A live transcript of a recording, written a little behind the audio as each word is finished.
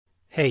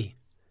Hey,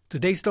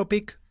 today's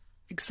topic,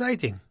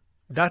 exciting,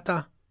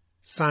 data,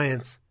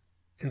 science,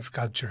 and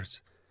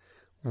sculptures.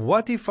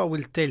 What if I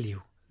will tell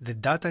you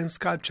that data and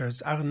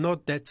sculptures are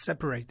not that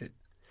separated?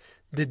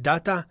 The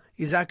data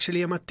is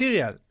actually a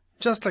material,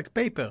 just like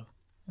paper.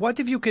 What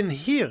if you can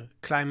hear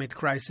climate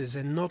crisis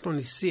and not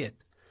only see it?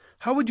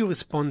 How would you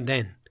respond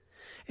then?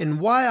 And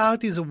why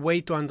art is a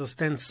way to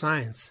understand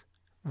science?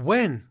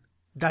 When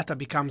data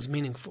becomes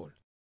meaningful?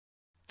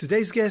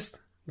 Today's guest,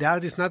 the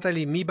artist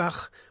Nathalie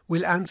Miebach,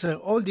 will answer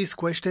all these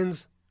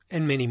questions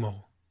and many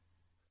more.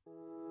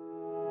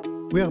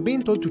 We are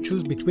being told to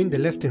choose between the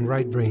left and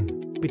right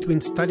brain,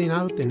 between studying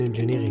art and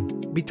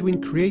engineering,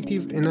 between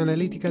creative and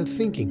analytical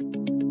thinking.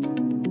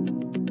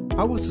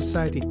 Our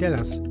society tells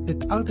us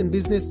that art and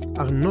business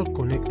are not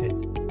connected.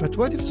 But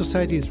what if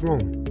society is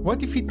wrong?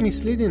 What if it's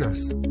misleading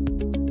us?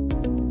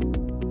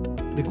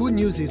 The good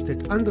news is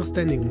that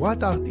understanding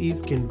what art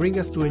is can bring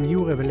us to a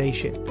new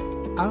revelation.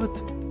 Art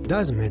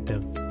does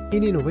matter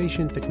in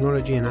innovation,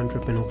 technology, and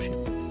entrepreneurship.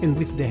 And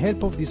with the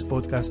help of this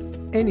podcast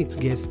and its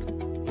guests,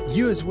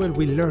 you as well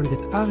will learn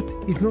that art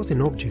is not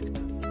an object.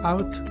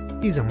 Art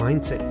is a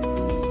mindset.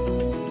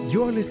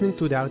 You are listening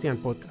to the Artian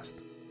podcast.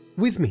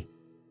 With me,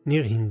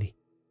 Nir Hindi.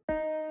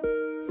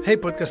 Hey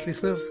podcast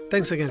listeners,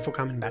 thanks again for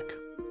coming back.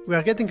 We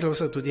are getting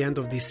closer to the end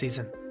of this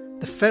season,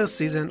 the first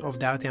season of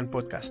the Artian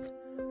podcast.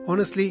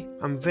 Honestly,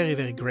 I'm very,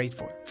 very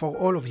grateful for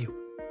all of you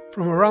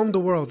from around the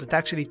world that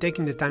actually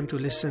taking the time to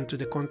listen to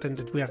the content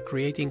that we are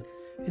creating,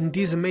 and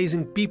these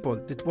amazing people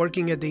that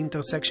working at the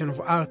intersection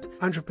of art,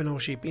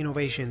 entrepreneurship,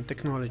 innovation,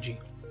 technology.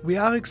 We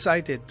are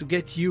excited to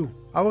get you,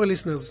 our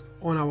listeners,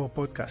 on our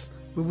podcast.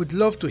 We would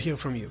love to hear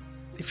from you.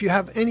 If you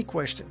have any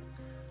question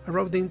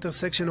about the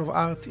intersection of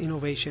art,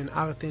 innovation,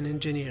 art and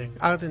engineering,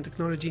 art and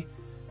technology,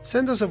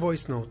 send us a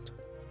voice note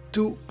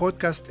to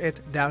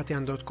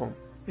podcast@theartian.com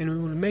and we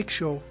will make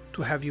sure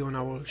to have you on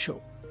our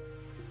show.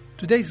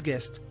 Today's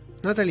guest,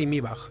 Nathalie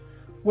Miebach,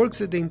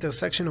 works at the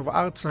intersection of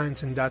art,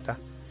 science and data.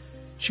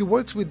 She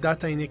works with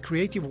data in a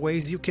creative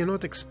ways you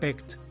cannot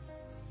expect.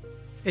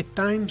 At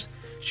times,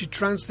 she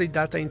translates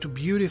data into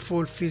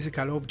beautiful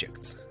physical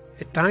objects.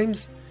 At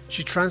times,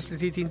 she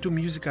translates it into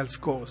musical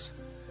scores.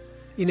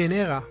 In an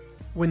era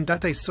when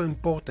data is so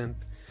important,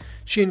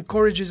 she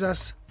encourages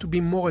us to be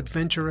more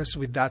adventurous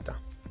with data.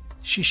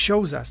 She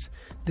shows us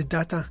that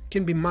data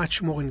can be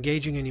much more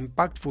engaging and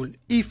impactful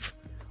if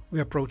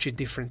we approach it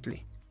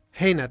differently.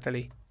 Hey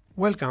Nathalie,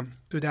 welcome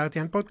to the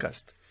Artian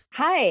podcast.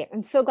 Hi,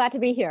 I'm so glad to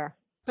be here.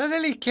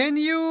 Nathalie, can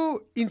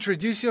you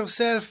introduce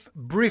yourself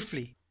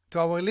briefly to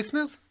our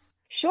listeners?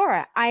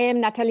 Sure. I am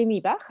Nathalie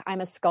Miebach.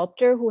 I'm a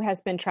sculptor who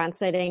has been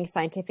translating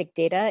scientific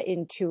data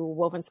into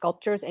woven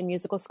sculptures and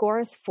musical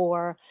scores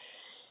for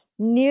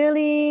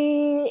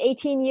nearly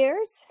 18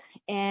 years.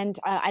 And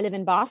I live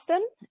in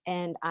Boston,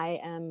 and I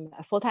am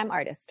a full-time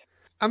artist.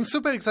 I'm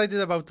super excited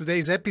about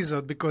today's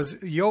episode because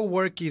your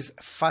work is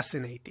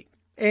fascinating.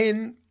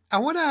 And I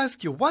want to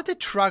ask you, what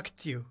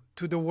attracted you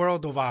to the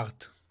world of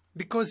art?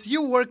 Because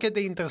you work at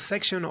the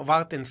intersection of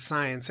art and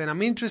science, and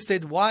I'm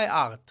interested, why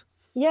art?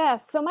 Yeah,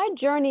 so my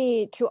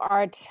journey to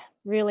art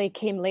really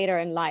came later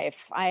in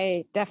life.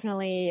 I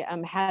definitely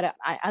had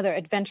other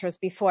adventures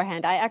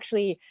beforehand. I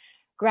actually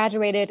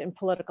graduated in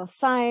political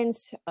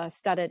science,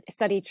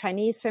 studied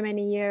Chinese for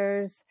many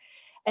years.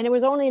 And it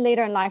was only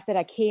later in life that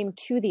I came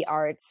to the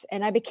arts.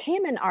 And I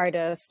became an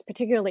artist,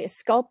 particularly a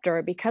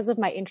sculptor, because of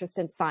my interest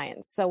in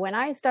science. So when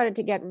I started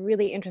to get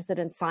really interested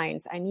in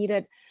science, I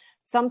needed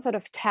some sort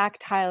of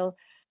tactile,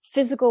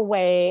 physical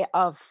way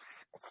of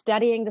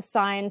studying the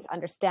science,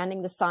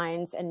 understanding the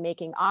science, and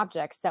making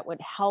objects that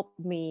would help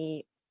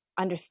me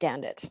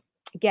understand it,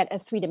 get a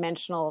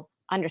three-dimensional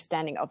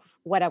understanding of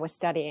what I was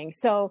studying.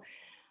 So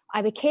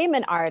I became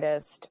an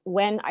artist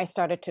when I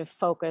started to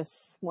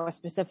focus more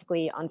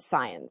specifically on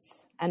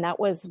science. And that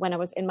was when I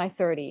was in my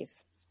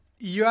 30s.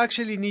 You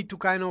actually need to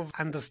kind of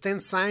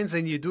understand science,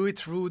 and you do it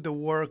through the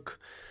work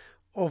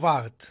of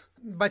art.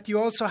 But you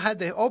also had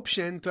the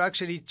option to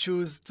actually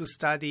choose to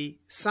study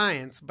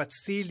science, but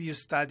still you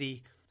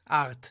study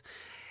art.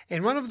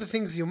 And one of the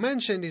things you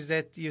mentioned is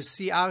that you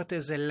see art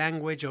as a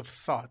language of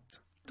thought.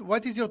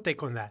 What is your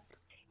take on that?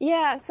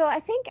 Yeah, so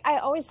I think I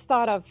always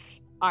thought of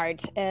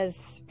art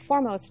as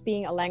foremost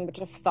being a language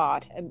of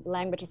thought, a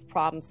language of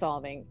problem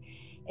solving.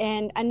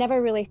 And I never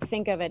really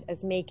think of it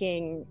as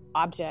making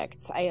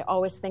objects. I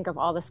always think of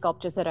all the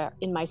sculptures that are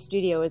in my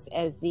studios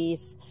as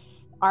these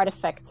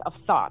artifacts of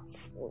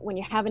thoughts. When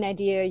you have an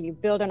idea, you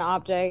build an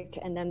object,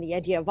 and then the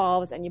idea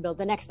evolves and you build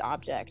the next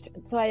object.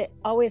 So I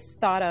always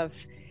thought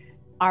of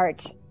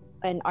art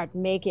and art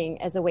making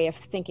as a way of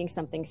thinking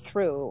something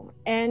through.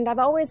 And I've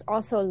always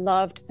also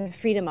loved the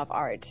freedom of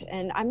art.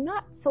 And I'm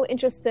not so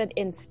interested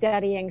in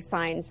studying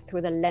science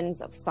through the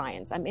lens of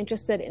science. I'm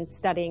interested in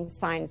studying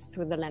science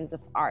through the lens of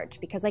art,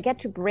 because I get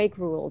to break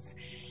rules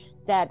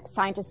that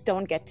scientists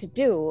don't get to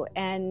do.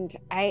 And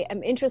I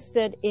am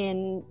interested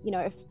in,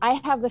 if I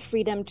have the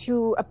freedom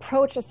to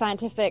approach a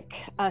scientific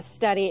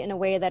study in a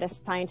way that a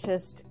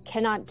scientist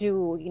cannot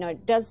do,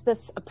 does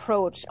this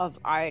approach of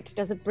art,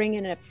 does it bring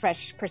in a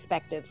fresh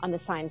perspective on the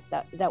science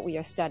that we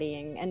are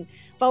studying? And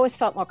I've always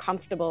felt more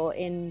comfortable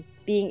in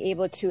being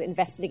able to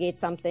investigate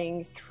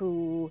something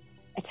through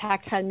a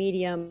tactile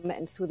medium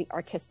and through the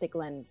artistic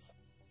lens.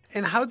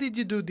 And how did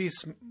you do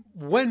this?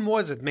 When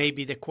was it,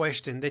 maybe the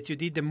question, that you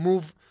did the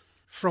move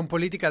from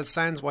political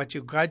science, what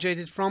you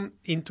graduated from,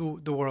 into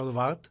the world of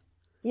art?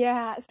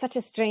 Yeah, it's such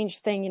a strange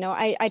thing.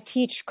 I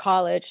teach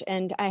college,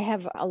 and I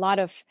have a lot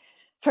of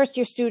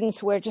first-year students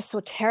who are just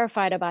so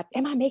terrified about,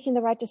 am I making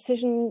the right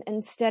decision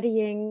in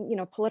studying,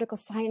 political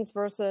science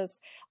versus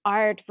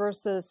art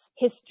versus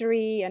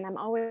history? And I'm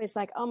always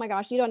like, oh my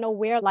gosh, you don't know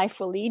where life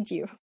will lead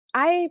you.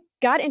 I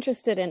got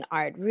interested in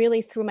art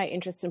really through my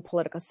interest in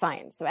political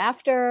science. So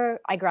after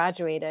I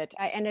graduated,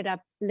 I ended up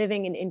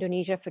living in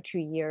Indonesia for 2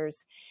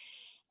 years.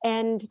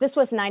 And this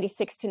was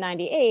 96 to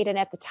 98. And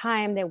at the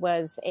time, there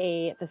was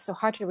the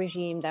Suharto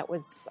regime that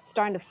was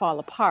starting to fall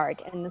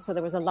apart. And so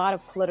there was a lot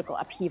of political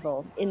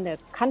upheaval in the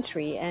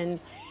country. And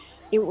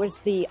it was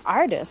the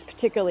artists,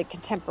 particularly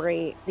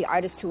the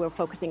artists who were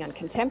focusing on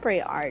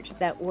contemporary art,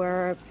 that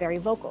were very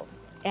vocal.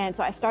 And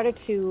so I started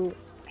to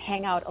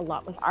hang out a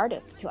lot with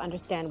artists to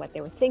understand what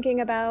they were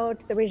thinking about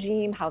the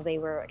regime, how they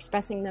were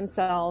expressing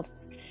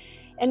themselves.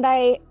 And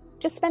by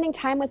just spending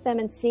time with them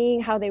and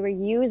seeing how they were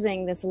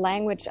using this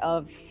language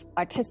of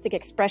artistic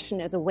expression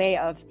as a way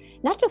of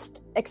not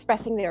just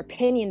expressing their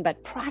opinion,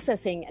 but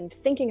processing and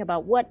thinking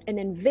about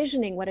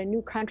envisioning what a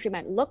new country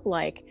might look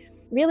like,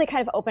 really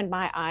kind of opened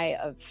my eye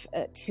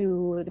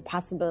to the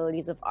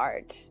possibilities of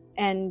art.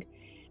 And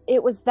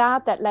it was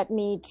that led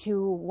me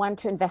to want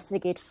to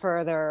investigate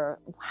further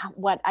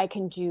what I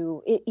can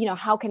do,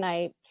 how can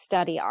I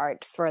study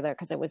art further,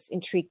 because I was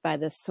intrigued by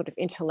this sort of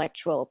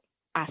intellectual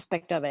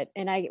aspect of it.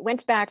 And I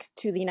went back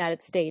to the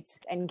United States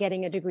and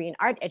getting a degree in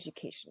art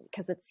education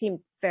because it seemed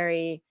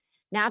very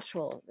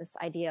natural, this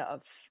idea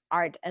of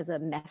art as a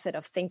method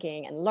of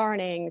thinking and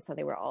learning. So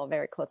they were all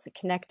very closely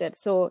connected.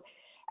 So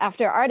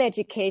after art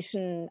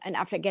education and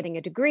after getting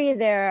a degree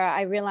there,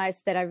 I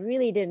realized that I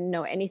really didn't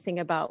know anything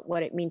about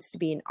what it means to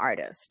be an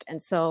artist.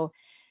 And so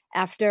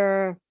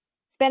after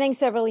spending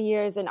several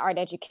years in art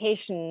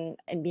education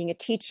and being a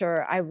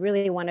teacher, I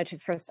really wanted to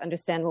first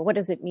understand, well, what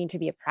does it mean to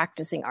be a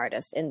practicing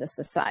artist in the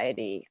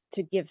society,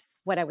 to give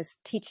what I was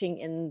teaching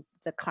in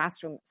the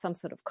classroom some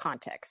sort of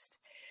context.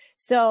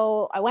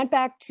 So I went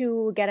back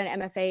to get an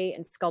MFA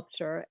in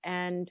sculpture,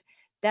 and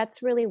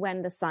that's really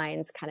when the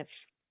science kind of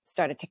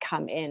started to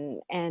come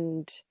in.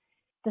 And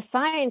the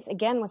science,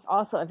 again, was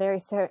also a very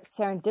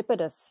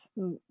serendipitous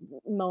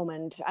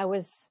moment. I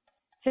was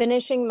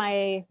finishing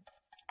my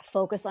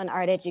focus on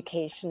art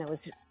education. I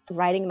was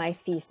writing my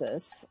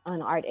thesis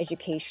on art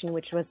education,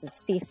 which was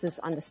this thesis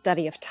on the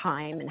study of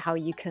time and how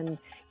you can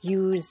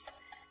use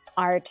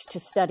art to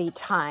study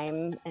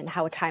time and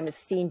how time is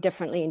seen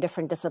differently in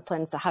different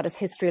disciplines. So how does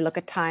history look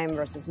at time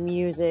versus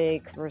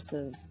music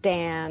versus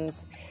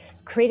dance?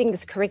 Creating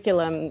this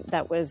curriculum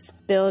that was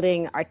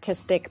building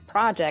artistic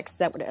projects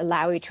that would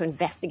allow you to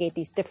investigate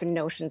these different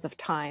notions of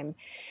time.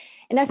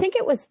 And I think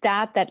it was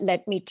that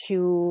led me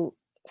to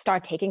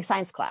start taking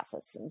science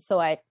classes. And so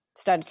I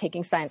started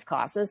taking science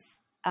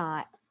classes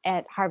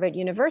at Harvard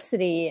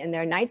University in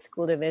their night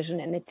school division.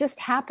 And it just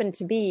happened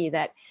to be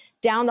that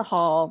down the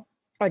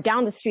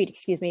street,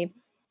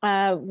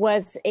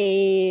 was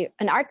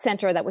an art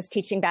center that was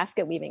teaching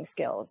basket weaving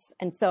skills.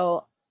 And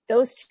so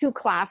those two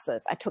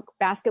classes, I took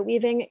basket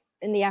weaving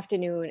in the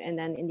afternoon, and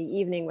then in the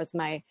evening was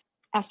my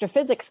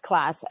astrophysics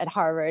class at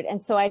Harvard.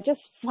 And so I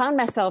just found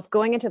myself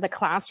going into the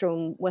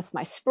classroom with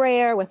my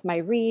sprayer, with my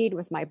reed,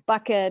 with my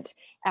bucket,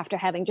 after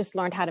having just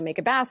learned how to make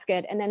a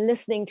basket, and then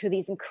listening to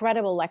these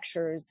incredible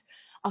lectures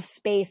of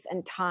space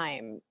and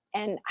time.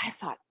 And I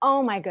thought,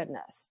 oh my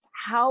goodness,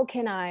 how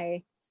can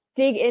I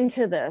dig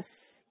into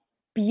this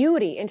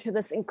beauty, into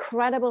this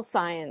incredible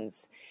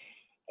science?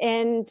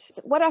 And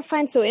what I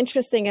find so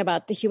interesting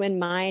about the human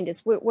mind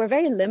is we're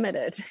very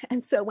limited.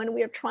 And so when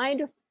we are trying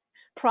to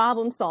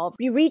problem solve,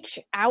 we reach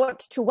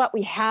out to what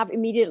we have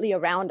immediately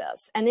around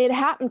us. And it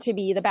happened to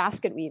be the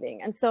basket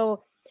weaving. And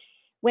so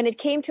when it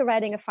came to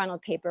writing a final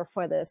paper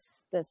for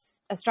this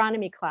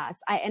astronomy class,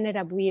 I ended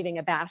up weaving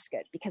a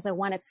basket because I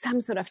wanted some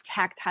sort of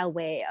tactile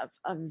way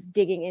of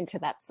digging into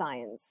that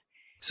science.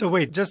 So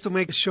wait, just to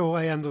make sure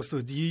I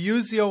understood, you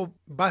use your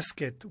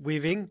basket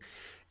weaving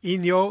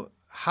in your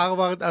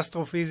Harvard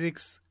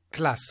astrophysics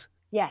class?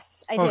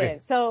 Yes, I did.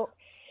 So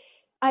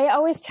I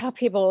always tell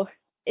people,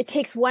 it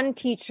takes one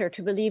teacher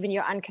to believe in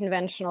your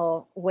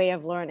unconventional way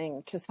of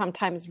learning to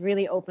sometimes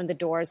really open the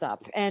doors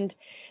up. And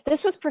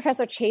this was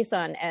Professor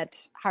Chason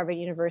at Harvard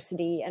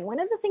University. And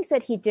one of the things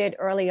that he did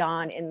early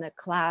on in the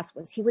class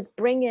was he would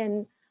bring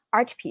in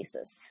art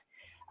pieces.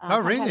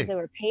 Sometimes really? There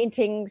were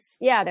paintings.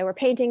 Yeah, there were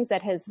paintings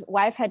that his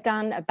wife had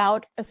done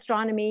about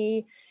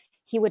astronomy.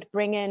 He would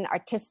bring in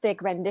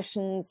artistic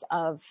renditions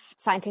of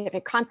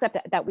scientific concepts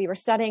that we were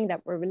studying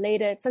that were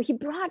related. So he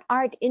brought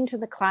art into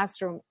the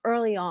classroom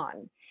early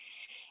on.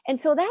 And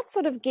so that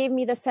sort of gave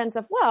me the sense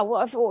of,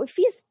 well,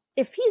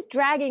 if he's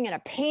dragging in a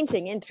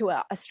painting into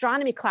an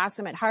astronomy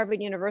classroom at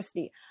Harvard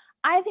University,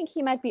 I think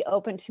he might be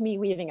open to me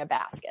weaving a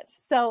basket.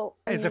 So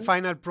as a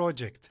final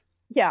project.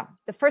 Yeah,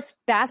 the first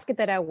basket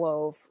that I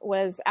wove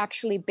was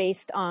actually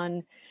based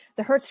on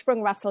the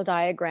Hertzsprung-Russell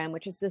diagram,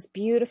 which is this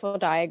beautiful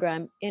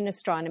diagram in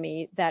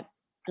astronomy that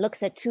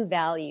looks at two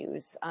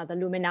values, the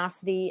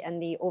luminosity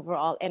and the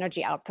overall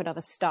energy output of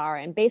a star.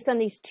 And based on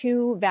these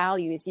two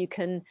values, you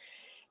can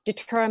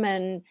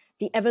determine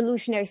the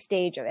evolutionary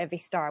stage of every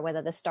star,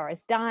 whether the star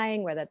is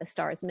dying, whether the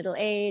star is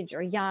middle-aged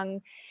or young.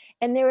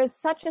 And there is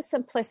such a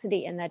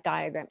simplicity in that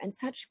diagram and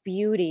such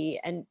beauty.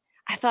 And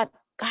I thought,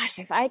 gosh,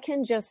 if I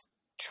can just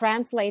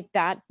translate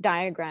that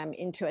diagram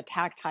into a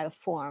tactile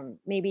form,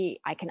 maybe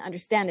I can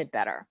understand it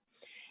better.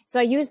 So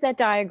I used that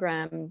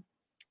diagram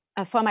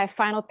for my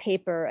final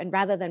paper, and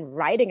rather than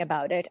writing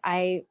about it,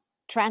 I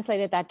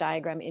translated that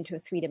diagram into a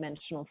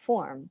three-dimensional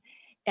form.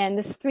 And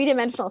this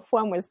three-dimensional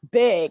form was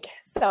big.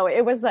 So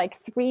it was like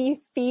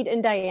 3 feet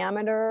in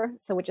diameter.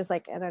 So which is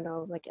like, I don't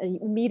know, like a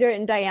meter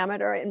in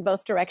diameter in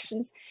both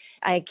directions.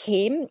 I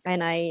came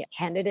and I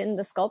handed in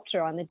the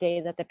sculpture on the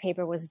day that the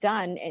paper was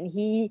done. And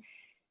he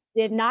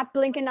did not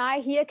blink an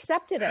eye. He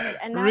accepted it.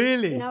 And that,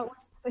 really?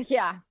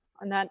 Yeah.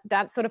 And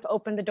that sort of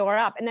opened the door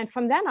up. And then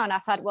from then on, I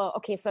thought, well,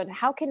 okay, so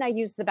how can I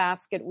use the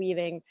basket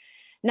weaving,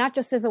 not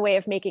just as a way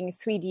of making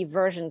 3D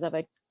versions of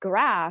a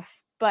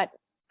graph, but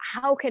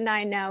how can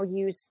I now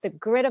use the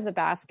grid of the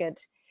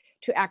basket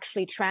to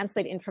actually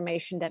translate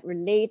information that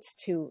relates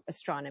to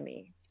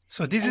astronomy?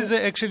 So this is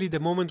actually the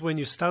moment when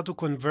you start to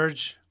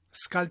converge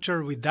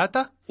sculpture with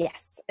data?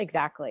 Yes,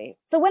 exactly.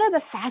 So one of the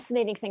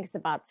fascinating things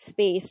about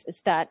space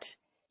is that,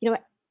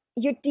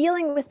 you're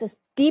dealing with the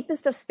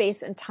deepest of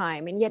space and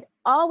time, and yet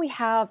all we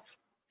have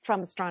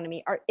from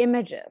astronomy are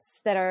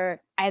images that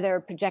are either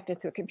projected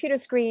through a computer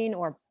screen,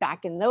 or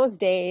back in those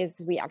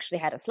days, we actually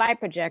had a slide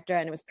projector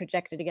and it was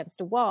projected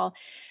against a wall.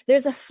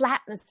 There's a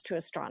flatness to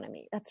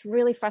astronomy that's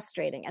really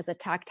frustrating as a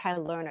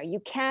tactile learner.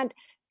 You can't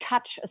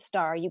touch a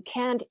star. You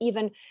can't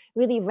even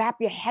really wrap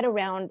your head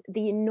around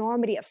the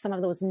enormity of some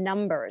of those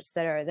numbers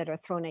that are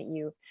thrown at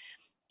you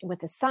with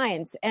the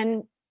science.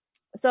 And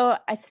so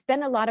I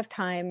spent a lot of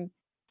time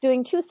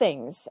doing two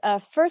things.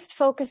 First,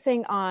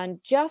 focusing on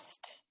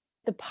just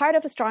the part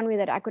of astronomy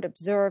that I could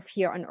observe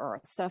here on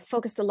Earth. So I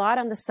focused a lot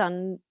on the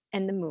sun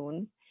and the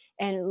moon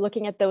and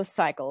looking at those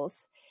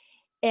cycles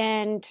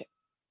and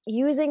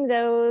using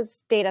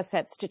those data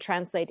sets to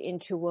translate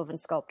into woven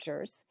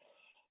sculptures.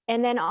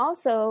 And then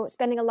also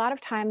spending a lot of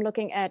time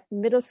looking at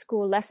middle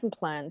school lesson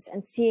plans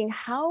and seeing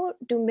how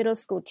do middle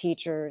school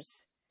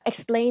teachers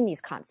explain these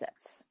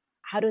concepts.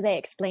 How do they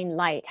explain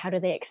light? How do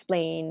they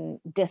explain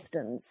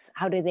distance?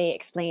 How do they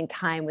explain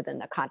time within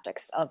the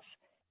context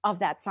of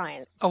that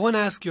science? I want to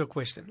ask you a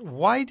question.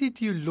 Why did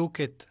you look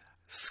at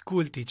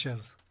school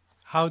teachers,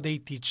 how they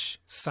teach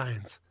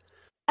science?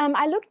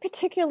 I looked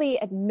particularly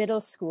at middle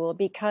school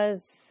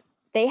because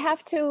they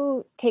have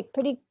to take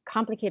pretty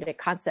complicated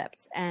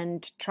concepts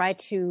and try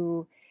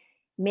to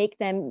make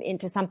them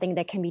into something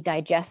that can be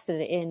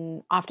digested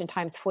in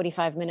oftentimes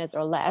 45 minutes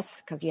or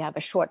less, because you have a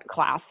short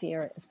class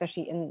here,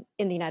 especially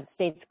in the United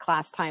States,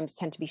 class times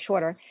tend to be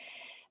shorter.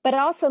 But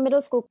also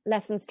middle school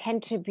lessons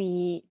tend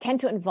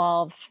to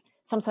involve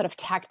some sort of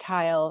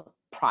tactile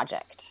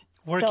project.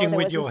 Working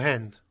with your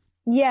hand.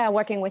 Yeah,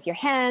 working with your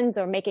hands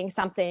or making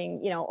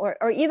something,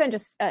 or even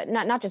just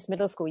not just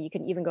middle school. You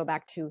can even go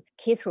back to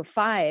K through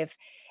 5,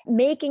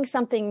 making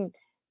something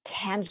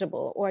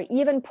tangible, or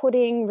even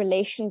putting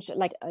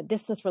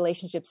distance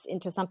relationships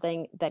into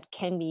something that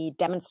can be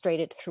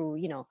demonstrated through,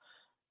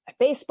 a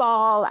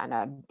baseball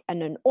and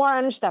an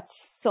orange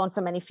that's so and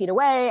so many feet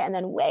away, and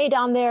then way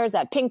down there is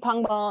that ping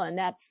pong ball, and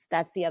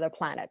that's the other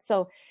planet.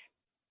 So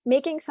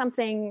making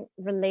something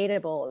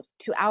relatable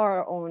to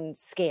our own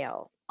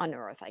scale on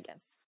Earth, I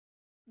guess.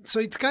 So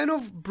it's kind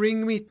of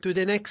bring me to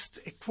the next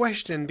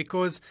question,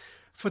 because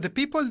for the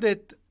people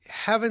that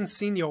haven't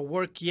seen your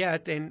work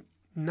yet, and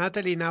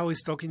Nathalie now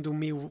is talking to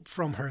me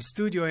from her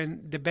studio,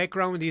 and the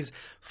background is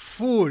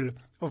full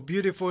of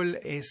beautiful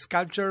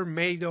sculpture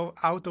made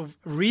out of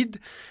reed,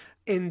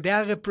 and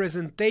their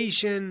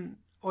representation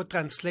or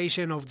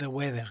translation of the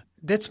weather.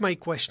 That's my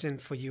question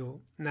for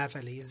you,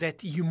 Nathalie, is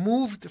that you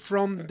moved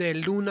from the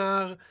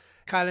lunar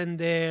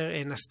calendar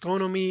and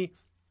astronomy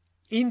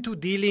into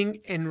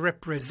dealing and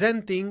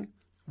representing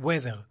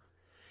weather.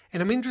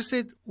 And I'm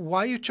interested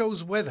why you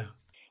chose weather.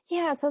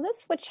 Yeah, so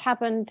this switch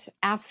happened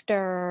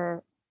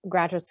after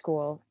graduate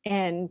school.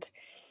 And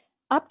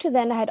up to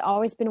then, I had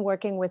always been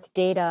working with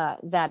data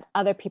that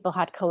other people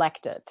had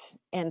collected.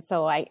 And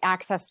so I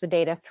accessed the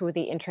data through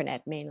the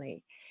internet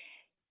mainly.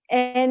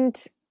 And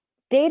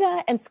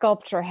data and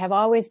sculpture have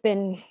always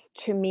been,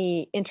 to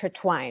me,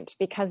 intertwined,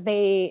 because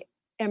they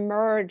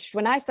emerged,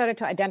 when I started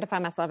to identify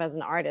myself as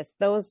an artist,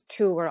 those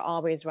two were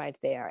always right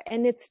there.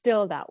 And it's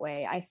still that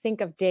way. I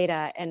think of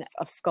data and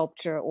of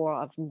sculpture or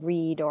of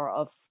reed or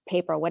of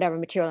paper, whatever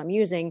material I'm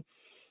using,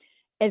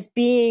 as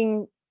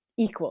being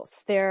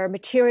equals. They're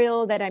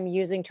material that I'm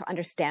using to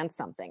understand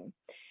something.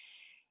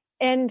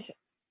 And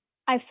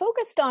I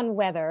focused on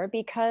weather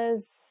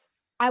because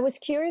I was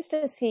curious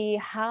to see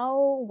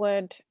how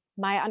would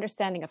my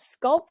understanding of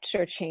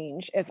sculpture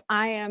change if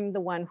I am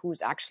the one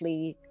who's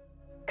actually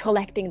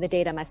collecting the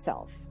data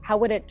myself. How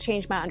would it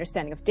change my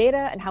understanding of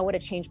data, and how would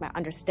it change my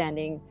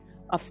understanding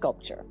of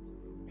sculpture?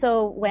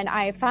 So when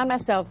I found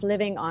myself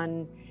living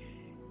on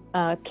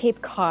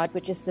Cape Cod,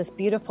 which is this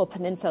beautiful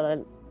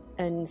peninsula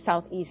in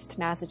southeast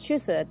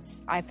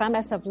Massachusetts, I found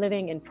myself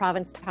living in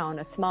Provincetown,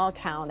 a small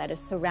town that is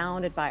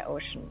surrounded by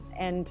ocean.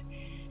 And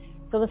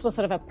so this was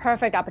sort of a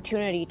perfect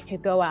opportunity to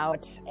go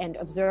out and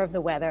observe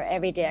the weather.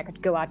 Every day I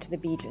could go out to the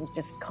beach and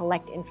just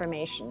collect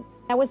information.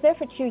 I was there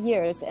for 2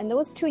 years, and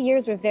those 2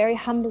 years were very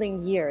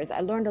humbling years. I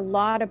learned a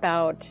lot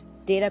about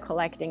data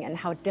collecting and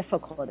how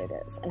difficult it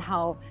is, and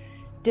how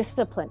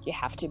disciplined you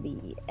have to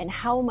be, and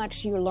how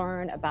much you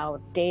learn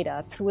about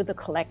data through the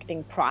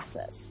collecting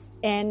process.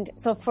 And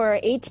so for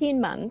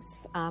 18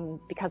 months,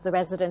 because the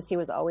residency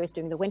was always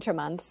during the winter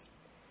months,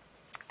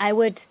 I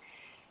would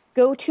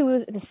go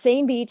to the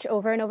same beach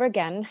over and over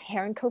again,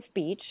 Heron Cove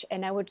Beach,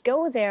 and I would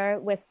go there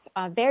with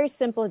very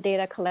simple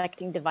data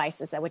collecting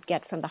devices I would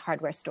get from the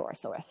hardware store.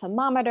 So a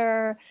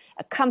thermometer,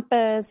 a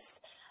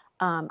compass,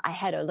 I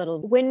had a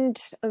little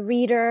wind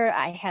reader,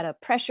 I had a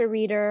pressure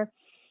reader,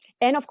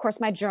 and of course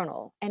my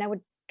journal. And I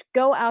would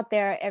go out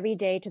there every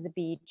day to the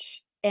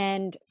beach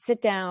and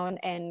sit down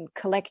and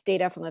collect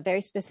data from a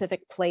very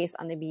specific place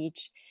on the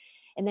beach.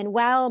 And then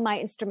while my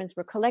instruments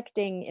were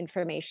collecting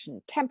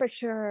information,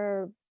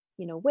 temperature,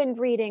 wind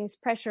readings,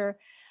 pressure,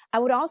 I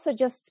would also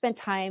just spend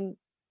time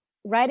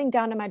writing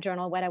down in my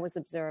journal what I was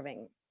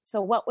observing. So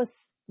what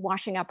was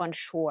washing up on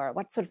shore?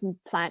 What sort of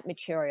plant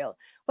material?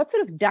 What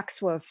sort of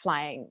ducks were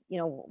flying,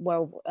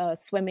 were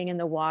swimming in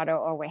the water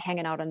or were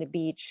hanging out on the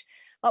beach?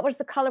 What was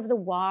the color of the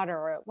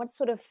water? What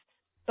sort of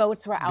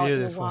boats were out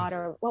in the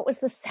water? What was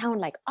the sound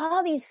like?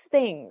 All these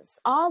things,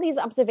 all these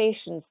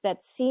observations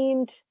that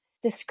seemed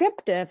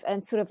descriptive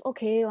and sort of,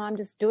 okay, well, I'm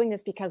just doing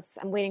this because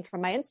I'm waiting for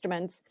my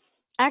instruments,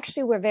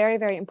 actually were very,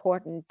 very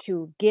important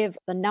to give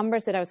the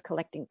numbers that I was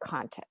collecting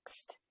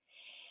context.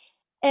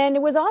 And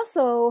it was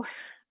also,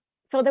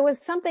 so there was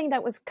something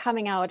that was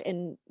coming out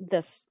in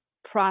this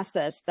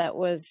process that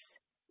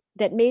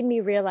made me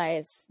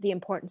realize the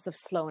importance of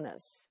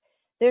slowness.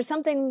 There's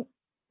something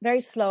very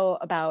slow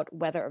about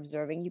weather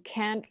observing. You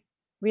can't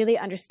really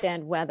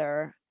understand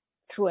weather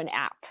through an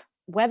app.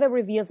 Weather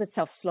reveals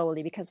itself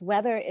slowly because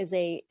weather is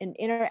an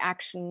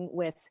interaction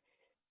with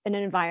an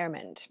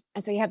environment.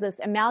 And so you have this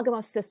amalgam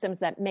of systems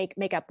that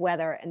make up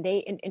weather, and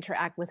they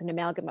interact with an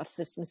amalgam of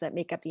systems that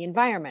make up the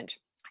environment.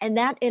 And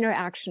that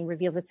interaction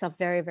reveals itself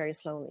very, very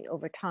slowly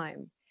over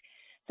time.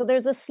 So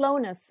there's a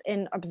slowness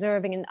in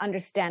observing and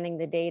understanding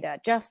the data,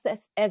 just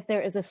as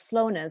there is a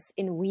slowness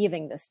in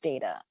weaving this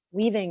data.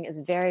 Weaving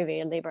is very,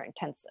 very labor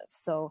intensive.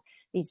 So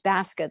these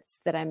baskets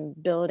that I'm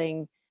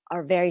building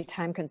are very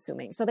time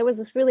consuming. So there was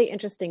this really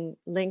interesting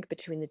link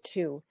between the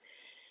two.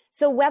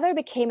 So weather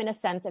became, in a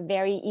sense, a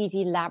very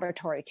easy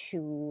laboratory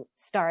to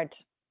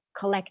start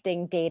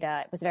collecting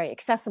data. It was very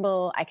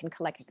accessible. I can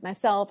collect it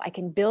myself. I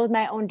can build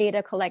my own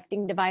data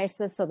collecting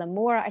devices. So the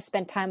more I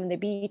spent time on the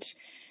beach,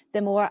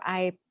 the more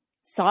I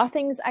saw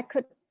things I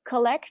could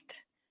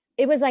collect.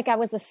 It was like I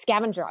was a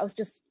scavenger. I was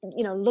just,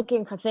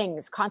 looking for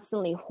things,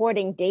 constantly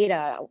hoarding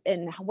data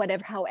in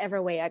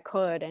however way I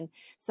could. And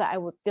so I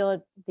would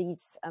build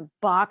these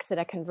box that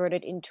I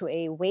converted into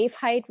a wave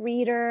height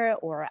reader,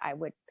 or I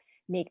would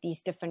make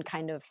these different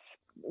kind of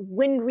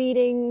wind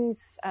readings,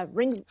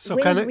 wind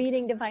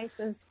reading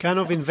devices. Kind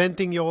of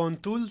inventing your own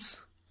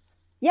tools?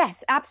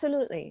 Yes,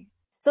 absolutely.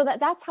 So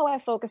that's how I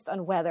focused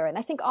on weather. And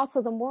I think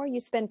also the more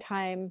you spend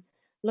time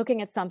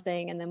looking at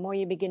something and the more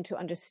you begin to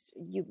understand,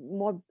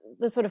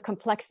 the sort of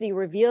complexity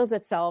reveals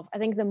itself. I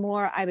think the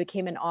more I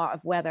became in awe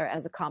of weather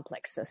as a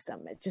complex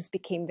system. It just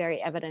became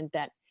very evident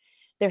that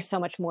there's so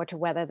much more to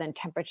weather than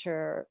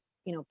temperature,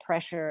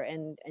 pressure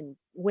and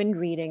wind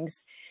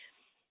readings.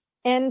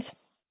 And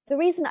the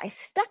reason I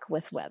stuck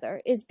with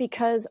weather is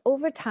because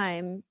over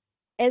time,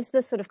 as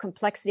the sort of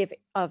complexity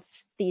of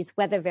these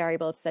weather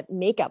variables that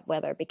make up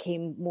weather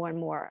became more and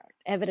more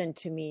evident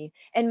to me,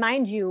 and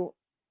mind you,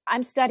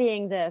 I'm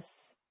studying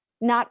this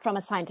not from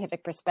a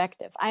scientific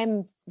perspective.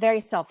 I'm very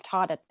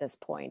self-taught at this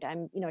point.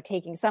 I'm,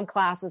 taking some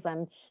classes.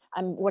 I'm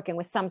working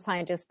with some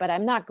scientists, but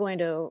I'm not going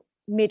to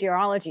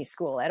meteorology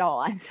school at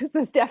all. This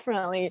is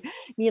definitely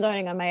me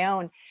learning on my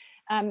own.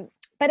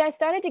 But I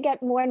started to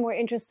get more and more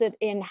interested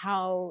in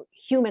how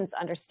humans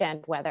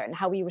understand weather and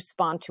how we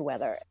respond to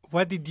weather.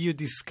 What did you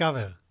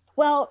discover?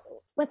 Well,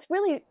 what's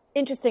really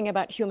interesting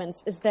about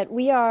humans is that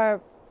we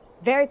are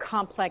very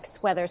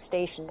complex weather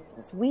stations.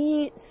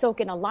 We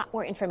soak in a lot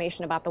more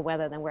information about the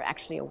weather than we're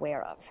actually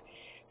aware of.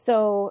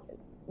 So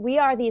we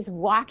are these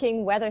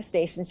walking weather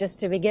stations just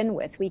to begin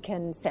with. We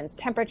can sense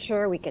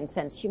temperature, we can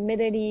sense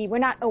humidity. We're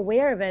not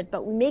aware of it,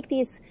 but we make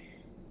these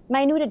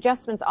minute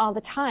adjustments all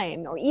the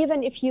time. Or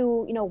even if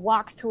you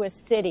walk through a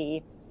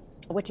city,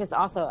 which is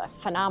also a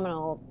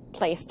phenomenal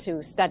place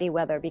to study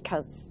weather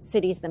because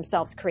cities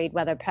themselves create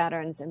weather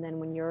patterns. And then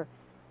when you're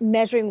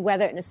measuring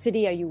weather in a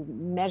city, are you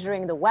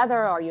measuring the weather,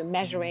 or are you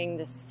measuring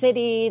the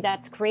city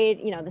that's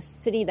the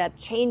city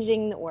that's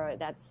changing, or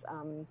that's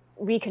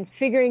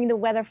reconfiguring the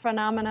weather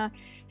phenomena?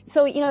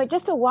 So,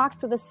 just to walk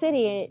through the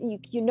city,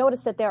 you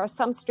notice that there are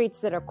some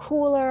streets that are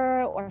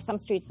cooler or some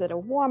streets that are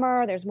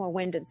warmer. There's more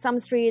wind in some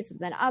streets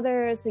than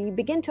others. So you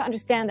begin to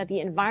understand that the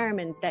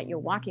environment that you're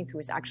walking through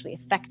is actually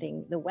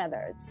affecting the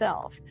weather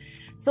itself.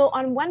 So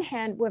on one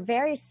hand, we're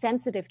very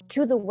sensitive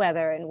to the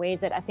weather in ways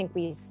that I think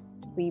we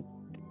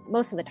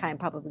most of the time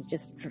probably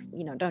just,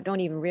 don't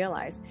even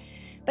realize.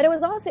 But I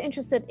was also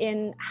interested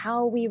in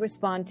how we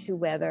respond to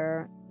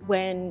weather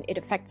when it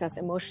affects us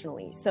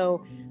emotionally.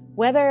 So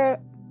weather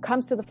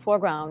comes to the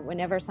foreground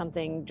whenever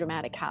something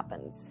dramatic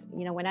happens.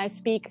 When I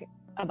speak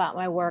about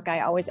my work, I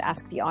always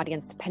ask the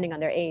audience, depending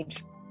on their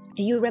age,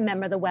 do you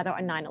remember the weather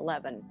on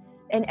 9/11?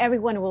 And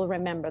everyone will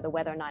remember the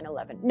weather on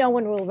 9/11. No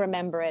one will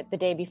remember it the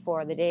day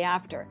before, the day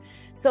after.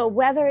 So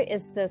weather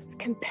is this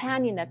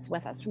companion that's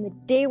with us from the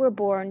day we're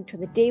born to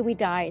the day we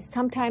die.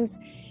 Sometimes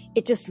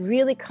it just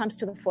really comes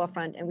to the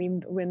forefront and we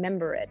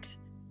remember it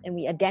and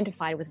we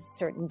identify with a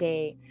certain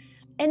day.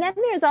 And then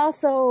there's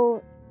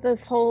also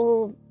this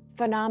whole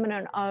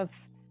phenomenon of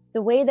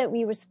the way that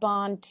we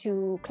respond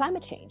to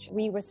climate change.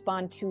 We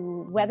respond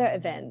to weather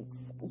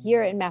events.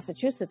 Here in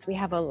Massachusetts, we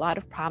have a lot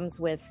of problems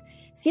with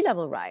sea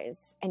level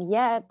rise, and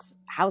yet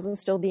houses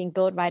still being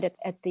built right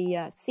at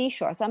the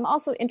seashore. So I'm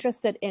also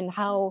interested in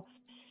how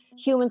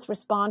humans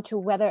respond to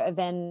weather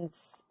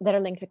events that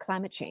are linked to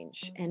climate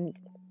change. And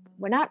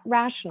we're not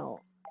rational,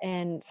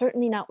 and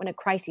certainly not when a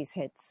crisis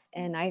hits.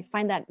 And I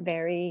find that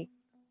very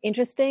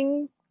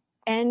interesting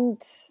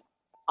and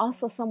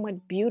also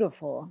somewhat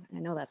beautiful. I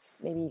know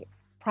that's maybe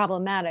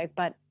problematic,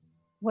 but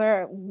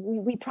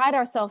we pride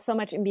ourselves so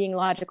much in being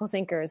logical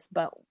thinkers,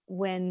 but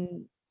we're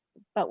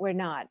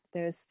not.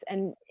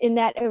 And in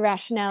that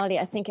irrationality,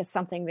 I think is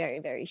something very,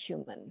 very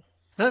human.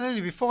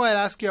 Nathalie, before I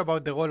ask you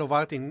about the role of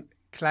art in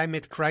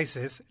climate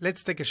crisis,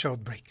 let's take a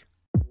short break.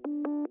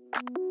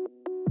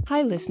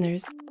 Hi,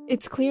 listeners.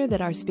 It's clear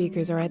that our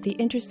speakers are at the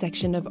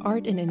intersection of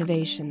art and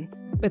innovation,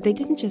 but they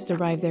didn't just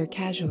arrive there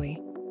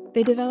casually.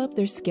 They developed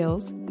their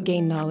skills,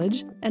 gained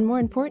knowledge, and more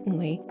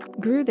importantly,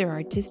 grew their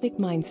artistic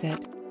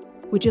mindset.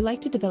 Would you like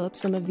to develop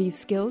some of these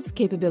skills,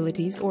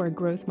 capabilities, or a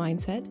growth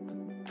mindset?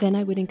 Then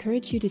I would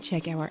encourage you to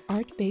check our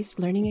art-based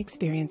learning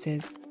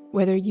experiences.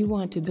 Whether you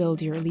want to build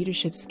your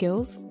leadership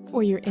skills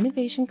or your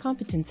innovation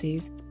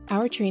competencies,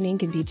 our training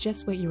can be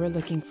just what you are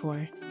looking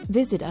for.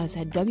 Visit us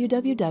at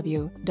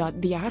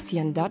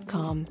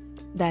www.theartian.com.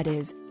 That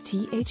is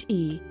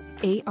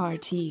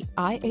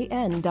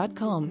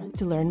TheArtian.com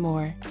to learn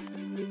more.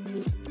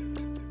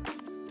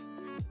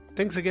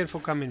 Thanks again for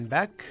coming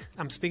back.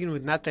 I'm speaking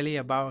with Nathalie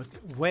about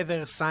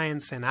weather,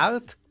 science, and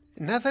art.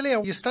 Nathalie,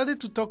 you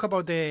started to talk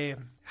about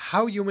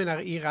how humans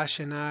are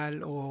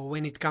irrational or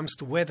when it comes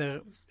to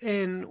weather,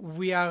 and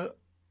we are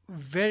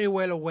very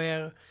well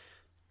aware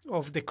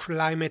of the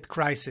climate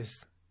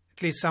crisis,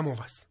 at least some of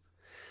us.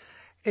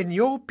 And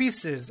your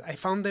pieces, I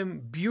found them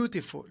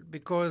beautiful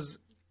because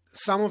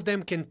some of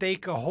them can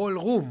take a whole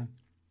room.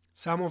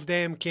 Some of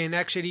them can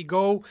actually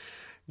go,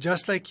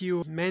 just like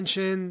you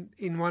mentioned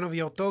in one of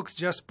your talks,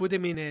 just put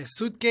them in a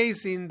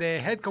suitcase in the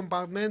head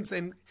compartments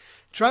and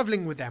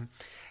traveling with them.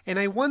 And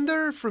I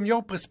wonder, from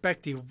your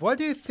perspective, what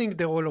do you think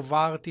the role of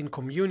art in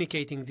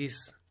communicating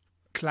this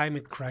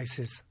climate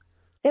crisis?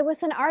 There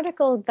was an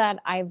article that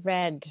I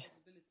read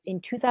in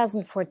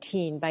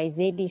 2014 by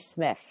Zadie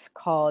Smith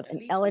called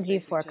An Elegy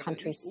for a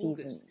Country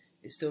Season.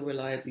 It's still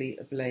reliably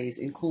ablaze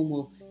in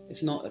Cornwall,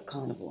 if not at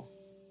Carnival.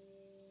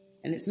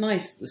 And it's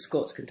nice the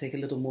Scots can take a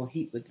little more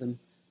heat with them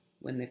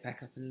when they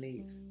pack up and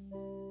leave.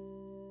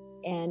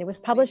 And it was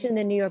published in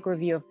the New York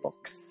Review of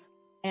Books.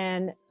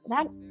 And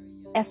that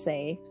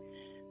essay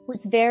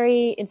was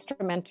very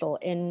instrumental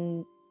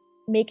in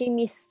making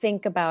me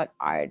think about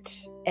art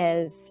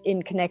as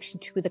in connection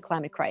to the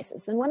climate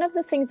crisis. And one of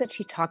the things that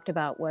she talked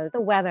about was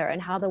the weather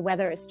and how the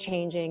weather is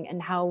changing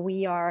and how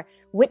we are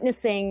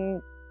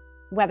witnessing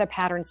weather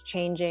patterns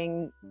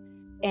changing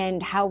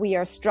and how we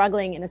are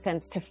struggling, in a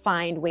sense, to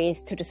find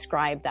ways to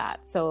describe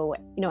that. So,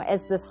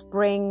 as the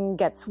spring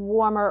gets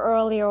warmer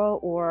earlier,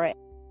 or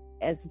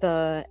as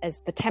the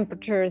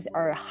temperatures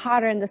are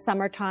hotter in the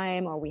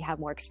summertime, or we have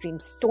more extreme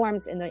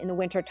storms in the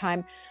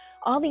wintertime,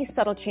 all these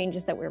subtle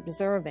changes that we're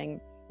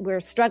observing, we're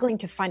struggling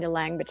to find a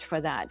language for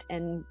that.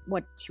 And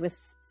what she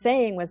was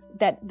saying was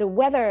that the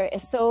weather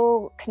is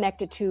so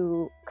connected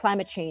to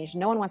climate change.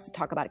 No one wants to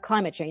talk about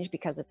climate change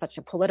because it's such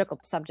a political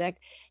subject,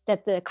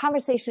 that the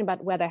conversation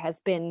about weather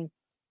has been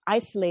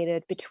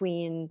isolated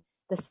between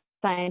the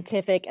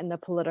scientific and the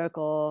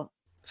political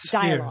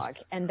dialogue.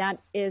 And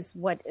that is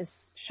what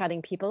is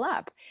shutting people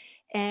up.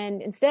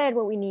 And instead,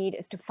 what we need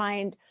is to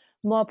find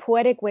more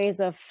poetic ways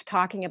of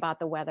talking about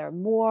the weather,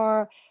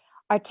 more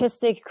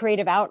artistic,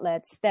 creative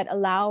outlets that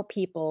allow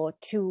people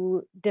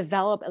to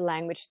develop a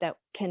language that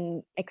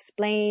can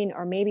explain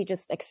or maybe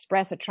just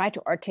express or try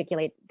to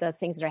articulate the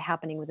things that are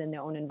happening within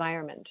their own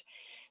environment.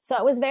 So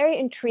I was very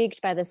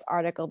intrigued by this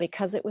article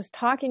because it was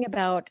talking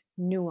about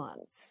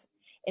nuance.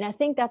 And I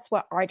think that's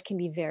where art can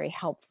be very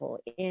helpful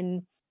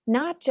in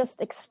not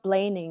just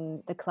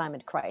explaining the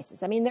climate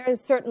crisis. I mean, there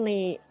is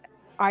certainly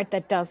art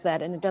that does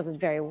that, and it does it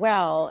very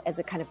well as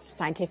a kind of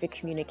scientific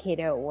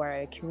communicator or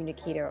a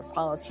communicator of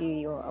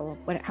policy or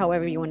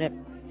however you want to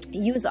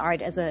use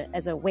art as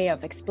a way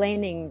of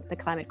explaining the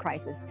climate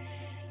crisis.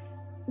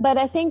 But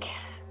I think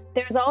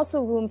there's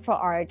also room for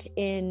art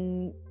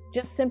in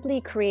just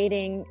simply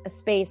creating a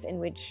space in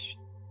which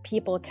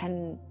people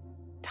can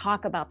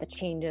talk about the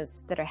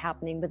changes that are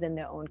happening within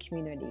their own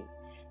community.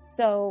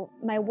 So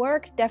my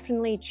work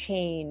definitely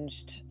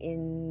changed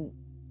in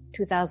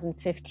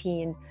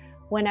 2015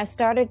 when I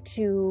started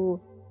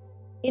to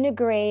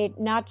integrate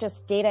not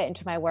just data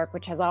into my work,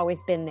 which has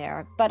always been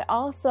there, but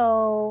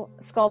also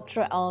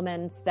sculptural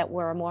elements that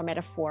were more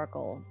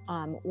metaphorical.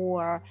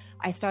 Or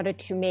I started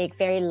to make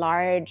very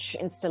large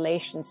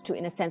installations to,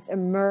 in a sense,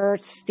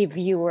 immerse the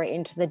viewer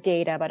into the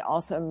data, but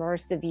also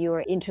immerse the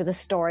viewer into the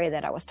story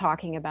that I was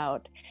talking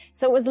about.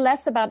 So it was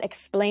less about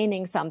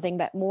explaining something,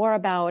 but more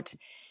about,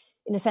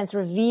 in a sense,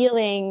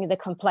 revealing the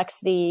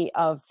complexity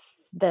of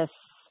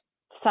this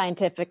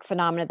scientific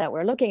phenomena that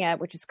we're looking at,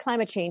 which is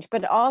climate change,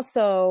 but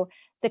also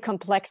the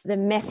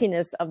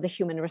messiness of the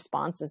human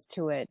responses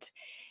to it.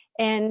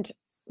 And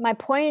my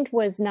point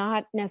was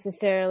not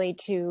necessarily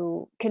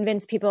to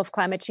convince people of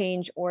climate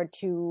change or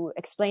to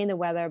explain the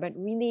weather, but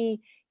really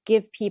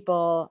give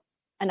people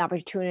an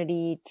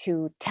opportunity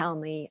to tell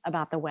me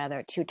about the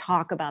weather, to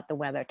talk about the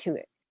weather, to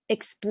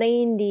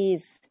explain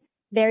these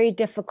very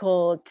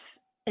difficult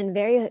and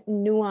very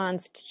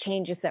nuanced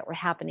changes that were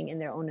happening in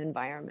their own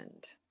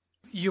environment.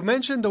 You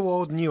mentioned the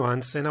word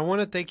nuance, and I want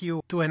to take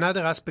you to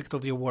another aspect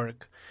of your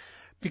work.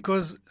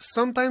 Because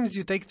sometimes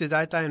you take the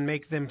data and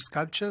make them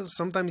sculptures.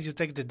 Sometimes you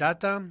take the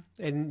data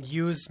and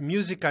use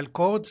musical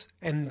chords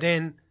and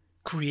then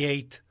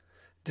create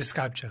the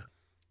sculpture.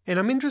 And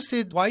I'm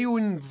interested why you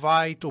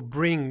invite or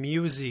bring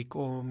music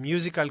or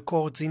musical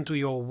chords into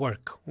your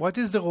work. What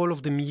is the role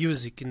of the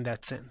music in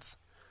that sense?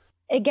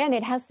 Again,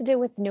 it has to do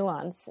with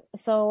nuance.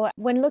 So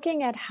when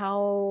looking at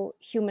how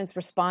humans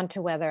respond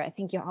to weather, I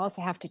think you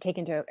also have to take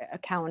into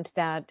account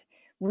that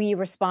we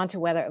respond to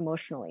weather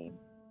emotionally.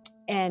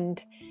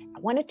 And I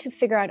wanted to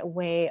figure out a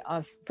way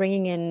of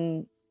bringing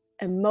in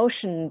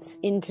emotions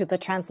into the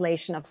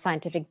translation of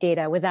scientific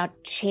data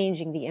without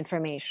changing the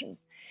information.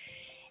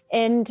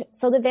 And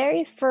so the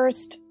very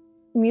first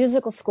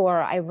musical score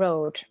I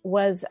wrote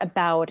was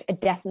about a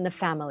death in the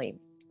family.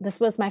 This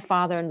was my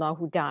father-in-law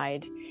who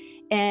died.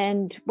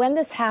 And when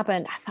this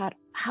happened, I thought,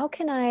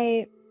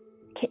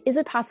 is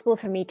it possible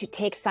for me to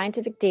take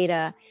scientific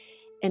data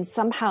and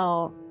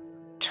somehow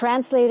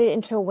translate it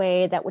into a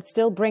way that would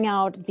still bring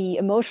out the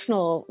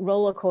emotional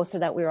roller coaster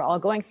that we were all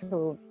going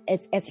through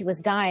as he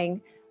was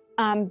dying,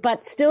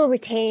 but still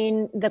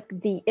retain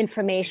the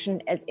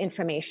information as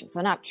information. So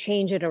not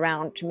change it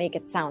around to make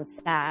it sound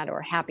sad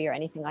or happy or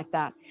anything like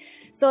that.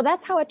 So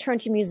that's how I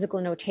turned to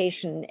musical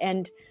notation.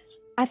 And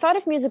I thought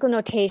of musical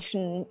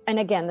notation, and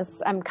again,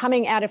 I'm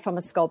coming at it from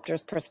a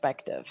sculptor's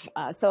perspective.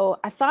 So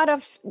I thought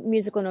of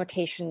musical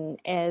notation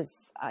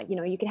as,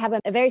 you can have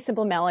a very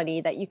simple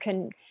melody that you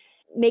can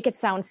make it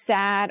sound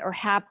sad or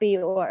happy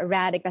or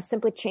erratic by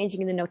simply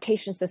changing the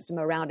notation system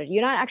around it.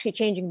 You're not actually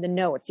changing the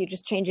notes, you're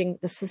just changing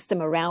the system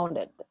around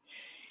it.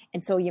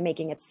 And so you're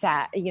making it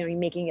sad, you're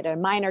making it a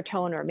minor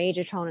tone or a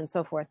major tone and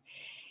so forth.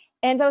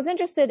 And so I was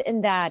interested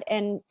in that.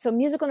 And so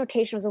musical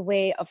notation was a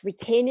way of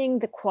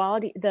retaining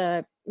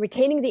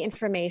retaining the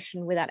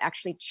information without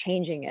actually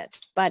changing it,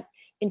 but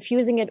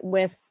infusing it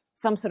with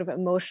some sort of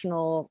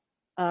emotional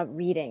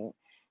reading.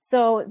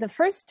 So the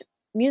first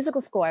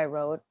musical score I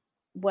wrote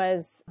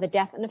was The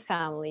Death in the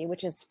Family,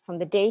 which is from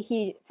the day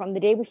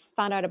we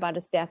found out about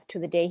his death to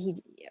the day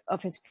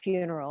of his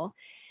funeral.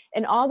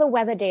 And all the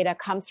weather data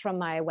comes from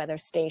my weather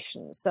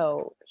station.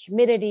 So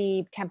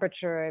humidity,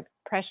 temperature,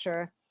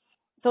 pressure.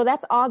 So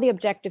that's all the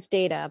objective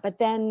data. But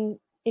then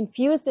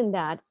infused in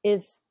that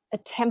is a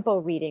tempo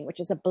reading, which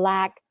is a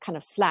black kind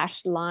of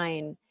slashed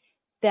line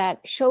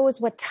that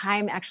shows what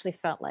time actually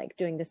felt like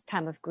during this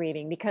time of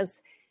grieving.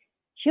 Because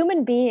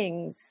human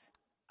beings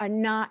are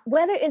not,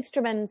 weather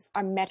instruments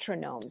are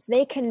metronomes.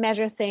 They can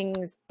measure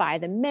things by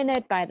the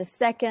minute, by the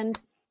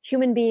second.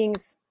 Human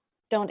beings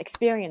don't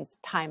experience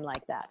time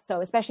like that.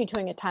 So especially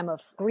during a time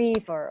of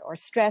grief or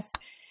stress,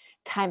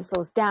 time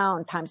slows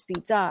down, time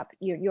speeds up.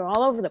 You're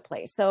all over the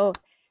place. So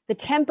the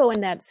tempo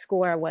in that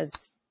score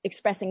was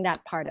expressing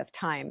that part of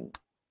time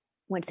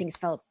when things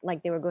felt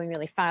like they were going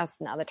really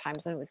fast and other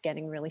times when it was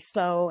getting really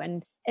slow.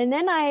 And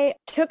then I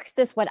took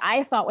this, what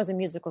I thought was a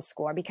musical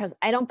score, because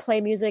I don't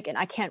play music and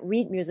I can't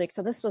read music.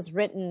 So this was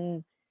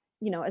written,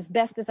 as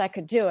best as I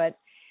could do it.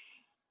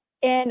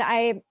 And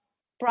I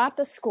brought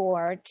the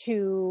score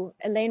to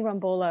Elaine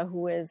Rombola,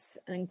 who is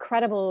an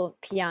incredible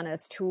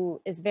pianist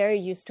who is very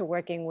used to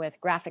working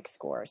with graphic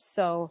scores.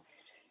 So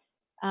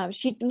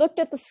she looked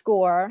at the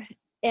score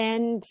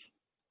and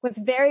was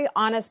very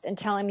honest in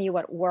telling me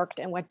what worked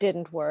and what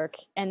didn't work.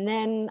 And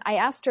then I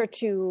asked her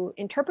to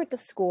interpret the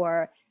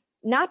score,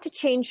 not to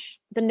change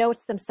the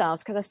notes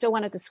themselves, because I still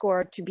wanted the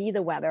score to be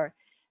the weather,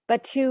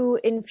 but to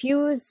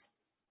infuse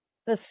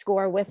the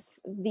score with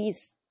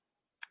these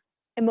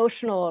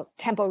emotional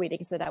tempo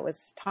readings that I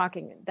was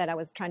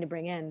trying to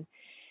bring in.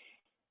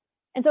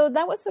 And so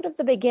that was sort of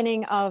the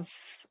beginning of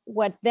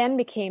what then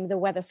became the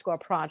Weather Score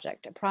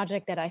Project, a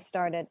project that I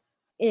started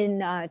in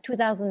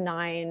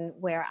 2009,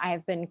 where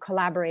I've been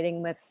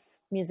collaborating with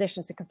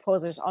musicians and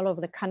composers all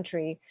over the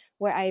country,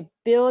 where I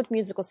build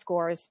musical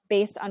scores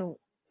based on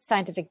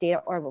scientific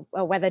data or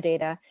weather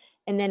data,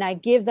 and then I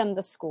give them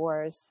the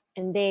scores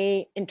and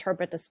they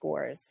interpret the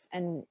scores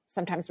and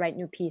sometimes write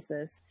new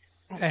pieces.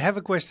 I have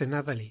a question,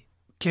 Nathalie.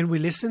 Can we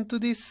listen to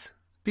these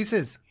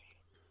pieces?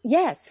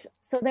 Yes.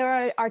 So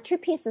there are two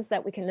pieces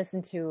that we can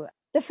listen to.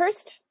 The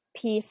first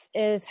piece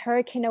is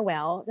Hurricane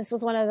Noel. This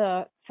was one of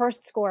the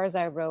first scores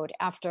I wrote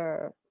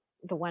after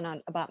the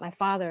one about my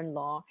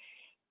father-in-law.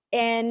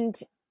 And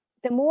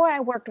the more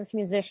I worked with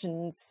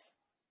musicians,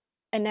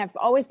 and I've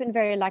always been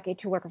very lucky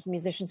to work with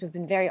musicians who've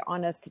been very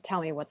honest to tell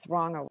me what's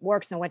wrong or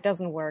works and what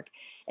doesn't work.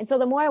 And so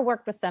the more I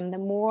worked with them, the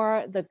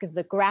more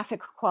the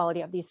graphic quality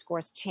of these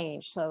scores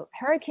changed. So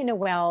Hurricane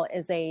Noel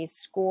is a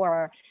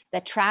score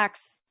that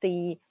tracks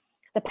the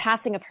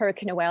passing of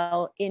Hurricane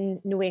Noel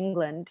in New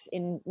England,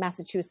 in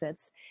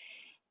Massachusetts.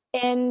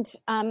 And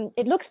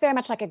it looks very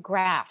much like a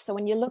graph. So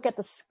when you look at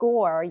the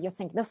score, you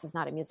think this is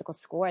not a musical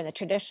score in the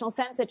traditional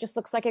sense. It just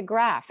looks like a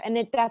graph.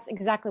 And that's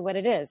exactly what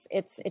it is.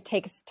 It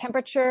takes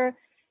temperature,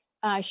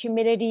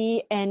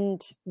 humidity, and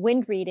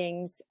wind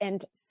readings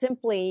and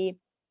simply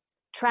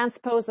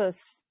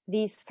transposes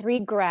these three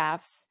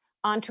graphs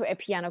onto a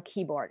piano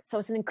keyboard. So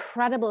it's an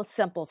incredible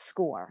simple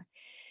score.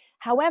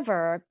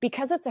 However,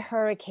 because it's a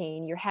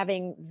hurricane, you're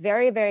having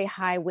very, very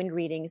high wind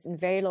readings and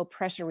very low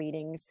pressure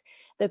readings.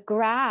 The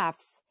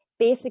graphs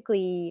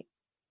basically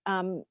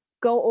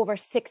go over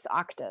 6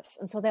 octaves.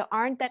 And so there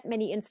aren't that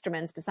many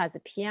instruments besides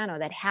the piano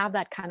that have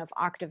that kind of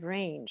octave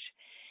range.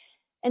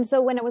 And so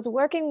when I was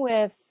working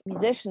with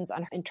musicians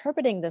on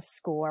interpreting this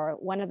score,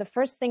 one of the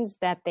first things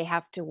that they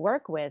have to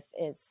work with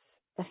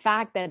is the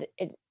fact that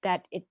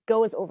it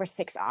goes over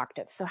 6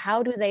 octaves. So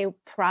how do they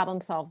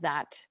problem solve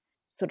that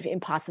sort of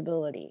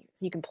impossibility?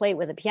 So you can play it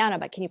with a piano,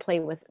 but can you play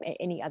it with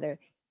any other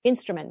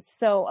instruments?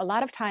 So a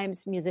lot of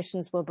times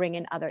musicians will bring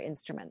in other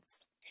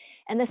instruments.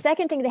 And the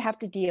second thing they have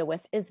to deal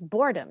with is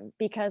boredom,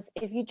 because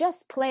if you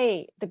just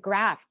play the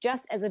graph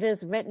just as it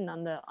is written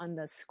on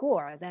the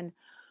score, then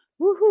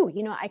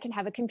woohoo, I can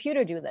have a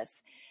computer do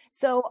this.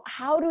 So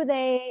how do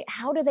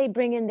they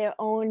bring in their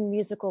own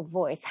musical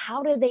voice?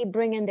 How do they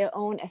bring in their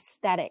own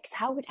aesthetics?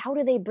 How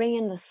do they bring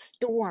in the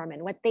storm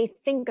and what they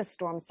think a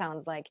storm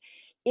sounds like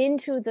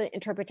into the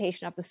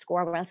interpretation of the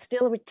score while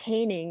still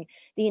retaining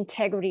the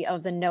integrity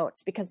of the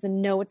notes, because the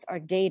notes are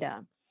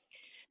data?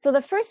 So the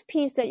first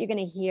piece that you're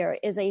going to hear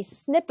is a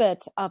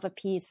snippet of a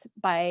piece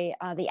by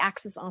the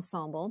Axis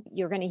Ensemble.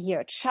 You're going to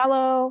hear a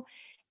cello,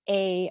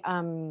 a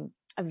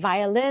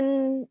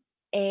violin,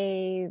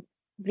 a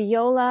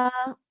viola,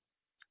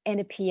 and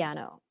a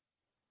piano.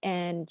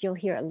 And you'll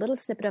hear a little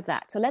snippet of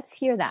that. So let's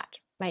hear that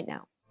right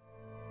now.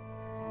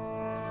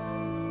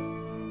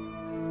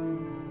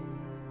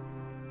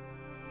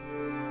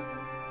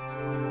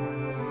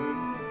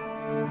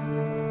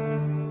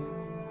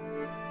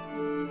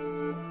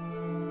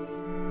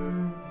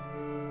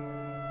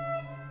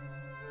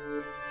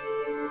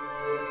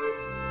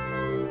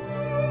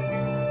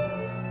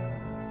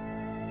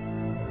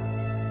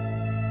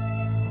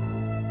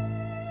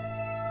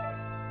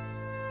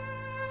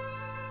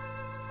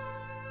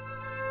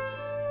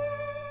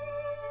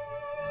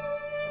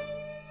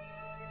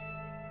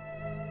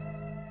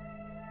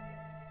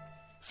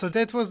 So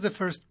that was the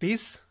first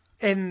piece.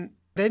 And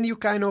then you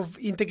kind of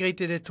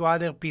integrated it to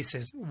other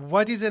pieces.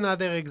 What is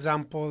another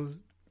example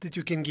that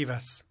you can give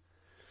us?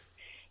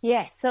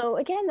 Yes. So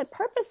again, the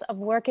purpose of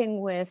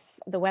working with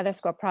the Weather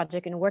Score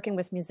Project and working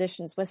with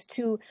musicians was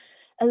to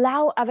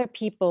allow other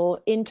people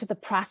into the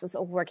process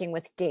of working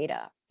with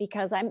data,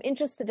 because I'm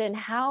interested in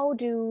how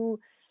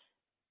do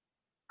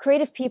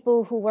creative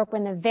people who work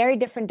in a very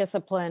different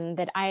discipline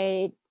that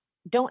I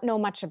don't know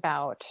much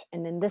about,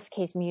 and in this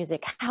case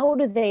music, how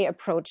do they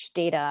approach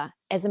data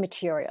as a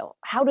material?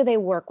 How do they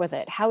work with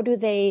it? How do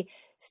they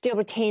still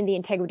retain the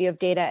integrity of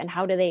data, and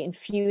how do they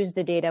infuse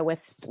the data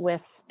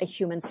with a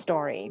human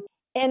story?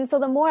 And so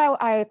the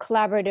more I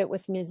collaborated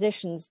with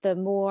musicians, the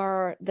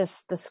more the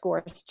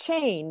scores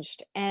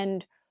changed.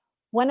 And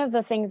one of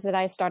the things that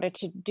I started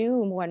to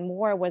do more and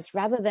more was,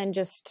 rather than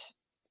just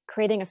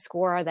creating a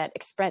score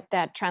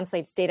that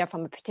translates data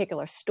from a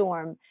particular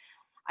storm,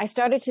 I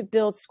started to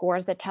build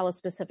scores that tell a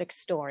specific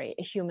story,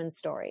 a human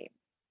story.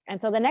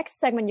 And so the next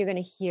segment you're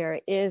going to hear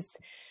is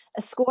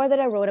a score that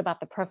I wrote about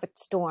the perfect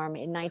storm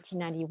in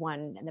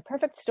 1991. And the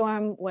perfect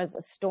storm was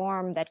a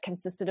storm that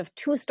consisted of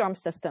two storm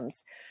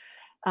systems.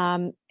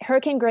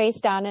 Hurricane Grace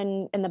down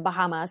in the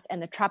Bahamas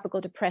and the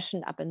tropical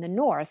depression up in the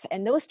north.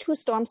 And those two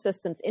storm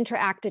systems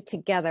interacted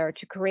together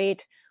to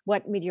create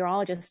what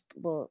meteorologists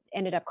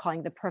ended up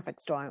calling the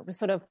perfect storm. It was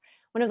sort of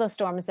one of those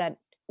storms that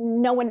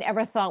no one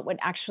ever thought would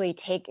actually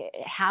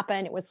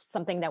happen. It was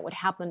something that would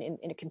happen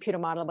in a computer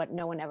model, but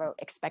no one ever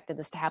expected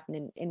this to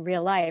happen in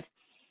real life.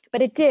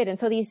 But it did. And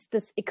so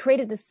it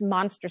created this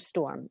monster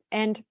storm.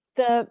 And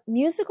the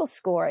musical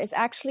score is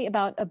actually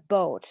about a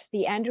boat,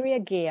 the Andrea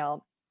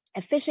Gale,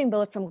 a fishing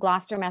boat from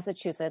Gloucester,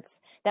 Massachusetts,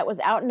 that was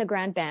out in the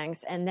Grand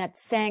Banks and that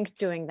sank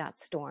during that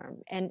storm.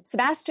 And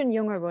Sebastian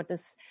Junger wrote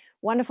this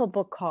wonderful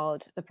book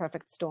called The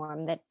Perfect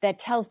Storm that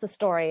tells the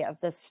story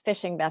of this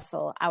fishing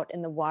vessel out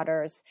in the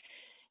waters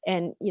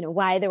and,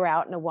 why they were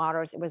out in the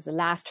waters. It was the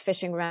last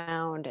fishing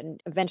round,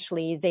 and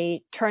eventually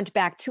they turned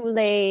back too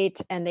late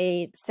and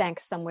they sank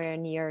somewhere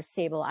near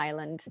Sable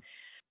Island.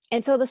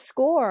 And so the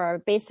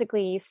score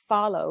basically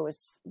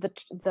follows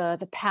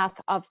the path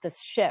of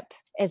this ship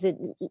as it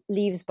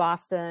leaves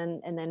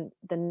Boston, and then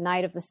the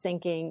night of the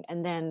sinking.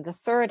 And then the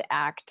third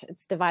act,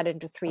 it's divided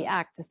into three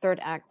acts. The third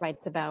act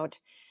writes about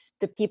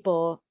the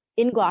people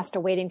in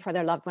Gloucester waiting for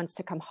their loved ones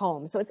to come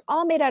home. So it's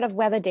all made out of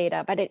weather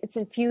data, but it's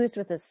infused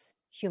with this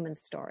human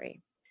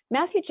story.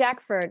 Matthew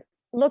Jackford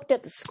looked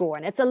at the score,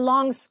 and it's a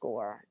long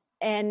score.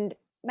 And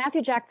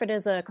Matthew Jackford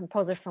is a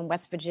composer from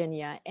West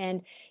Virginia,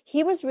 and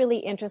he was really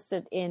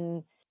interested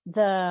in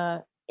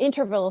the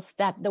intervals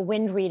that the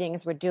wind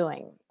readings were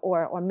doing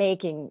or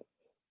making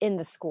in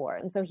the score.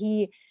 And so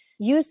he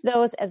used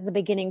those as the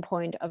beginning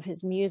point of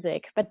his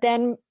music. But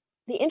then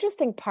the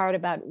interesting part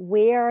about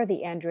where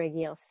the Andrea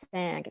Gale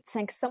sank, it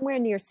sank somewhere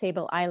near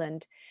Sable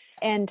Island.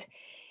 And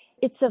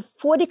it's a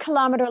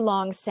 40-kilometer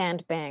long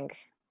sandbank.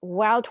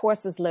 Wild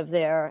horses live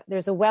there.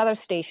 There's a weather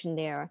station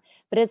there,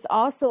 but it's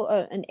also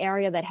an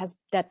area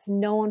that's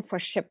known for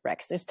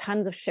shipwrecks. There's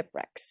tons of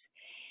shipwrecks.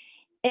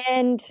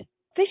 And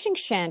fishing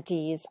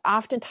shanties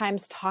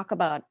oftentimes talk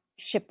about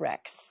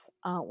shipwrecks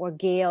or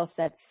gales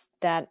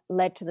that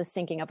led to the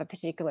sinking of a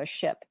particular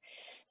ship.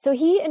 So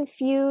he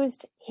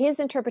infused his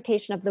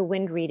interpretation of the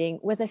wind reading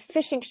with a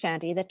fishing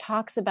shanty that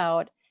talks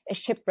about a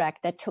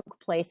shipwreck that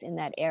took place in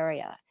that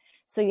area.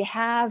 So you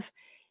have,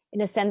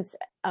 in a sense,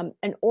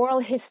 an oral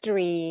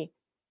history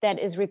that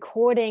is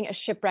recording a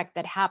shipwreck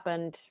that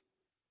happened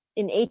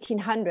in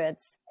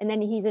 1800s, and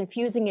then he's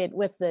infusing it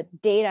with the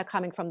data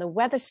coming from the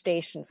weather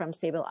station from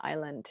Sable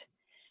Island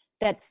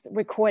that's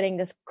recording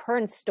this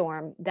current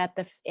storm that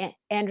the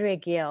Andrea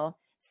Gale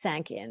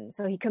sank in.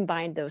 So he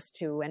combined those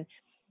two, and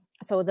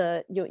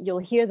so you'll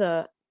hear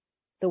the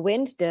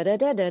wind da da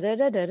da da da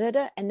da da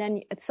da, and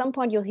then at some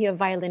point you'll hear a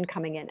violin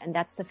coming in, and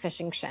that's the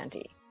fishing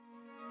shanty.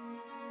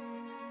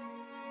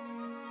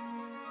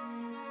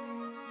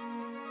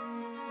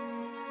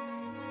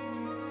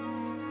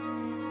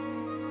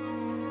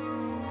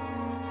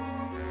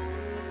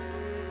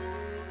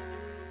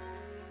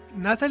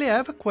 Nathalie, I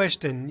have a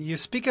question. You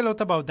speak a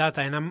lot about data,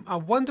 and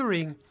I'm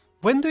wondering,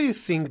 when do you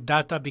think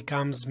data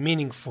becomes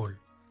meaningful?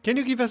 Can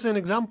you give us an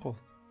example?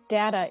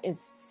 Data is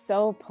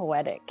so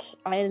poetic.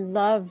 I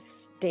love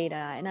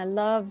data, and I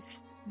love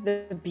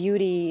the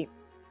beauty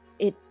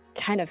it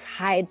kind of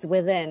hides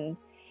within.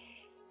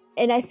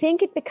 And I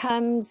think it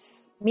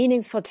becomes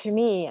meaningful to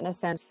me, in a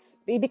sense.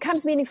 It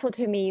becomes meaningful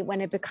to me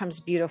when it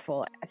becomes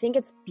beautiful. I think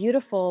it's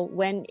beautiful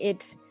when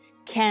it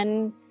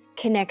can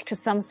connect to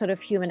some sort of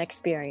human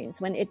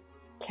experience, when it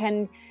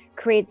can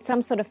create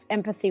some sort of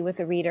empathy with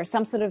the reader,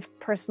 some sort of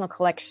personal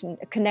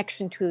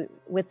connection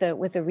with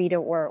the reader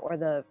or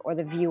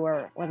the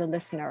viewer or the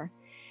listener.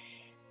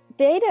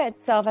 Data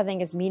itself, I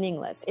think, is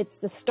meaningless. It's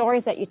the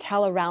stories that you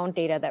tell around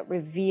data that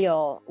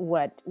reveal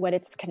what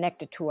it's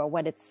connected to or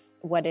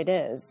what it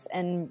is.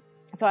 And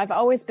so I've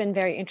always been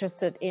very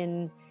interested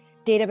in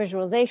data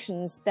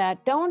visualizations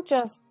that don't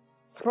just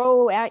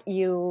throw at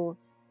you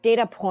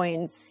data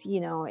points,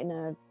 in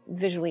a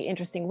visually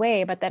interesting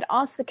way, but that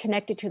also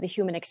connected to the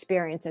human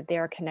experience that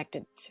they're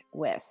connected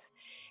with.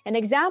 An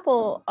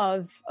example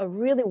of a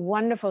really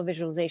wonderful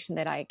visualization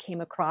that I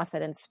came across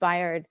that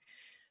inspired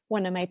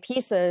one of my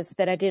pieces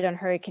that I did on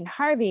Hurricane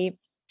Harvey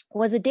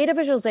was a data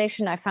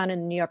visualization I found in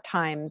the New York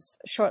Times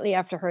shortly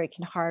after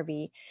Hurricane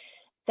Harvey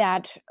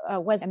that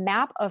was a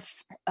map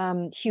of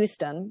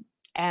Houston.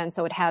 And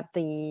so it had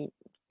the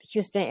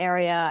Houston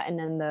area and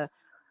then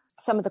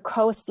some of the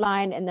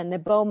coastline, and then the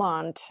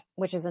Beaumont,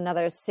 which is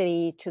another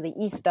city to the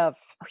east of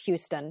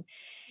Houston.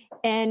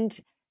 And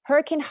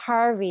Hurricane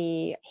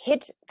Harvey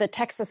hit the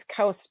Texas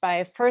coast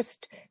by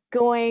first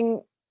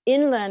going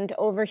inland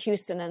over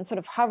Houston and sort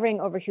of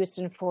hovering over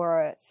Houston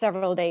for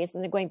several days,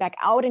 and then going back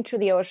out into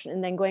the ocean,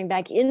 and then going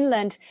back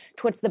inland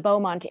towards the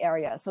Beaumont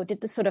area. So it did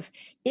this sort of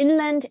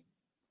inland,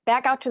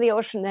 back out to the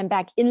ocean, then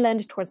back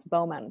inland towards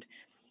Beaumont.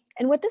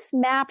 And what this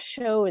map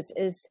shows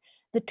is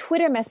the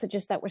Twitter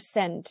messages that were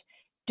sent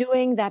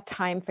during that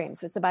time frame.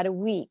 So it's about a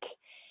week.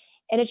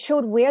 And it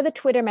showed where the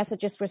Twitter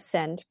messages were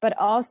sent, but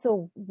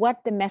also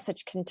what the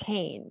message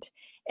contained.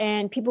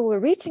 And people were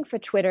reaching for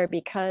Twitter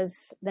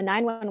because the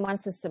 911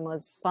 system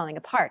was falling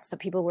apart. So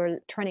people were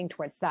turning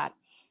towards that.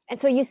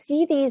 And so you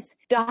see these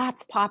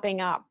dots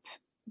popping up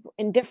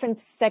in different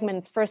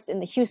segments, first in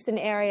the Houston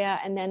area,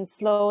 and then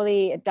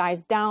slowly it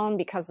dies down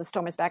because the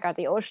storm is back out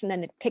the ocean.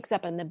 Then it picks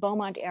up in the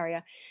Beaumont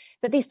area.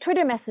 But these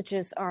Twitter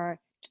messages are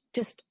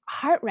just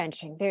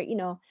heart-wrenching. They're,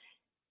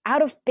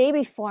 out of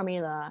baby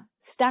formula,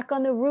 stuck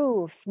on the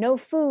roof, no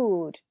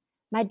food.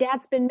 My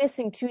dad's been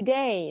missing 2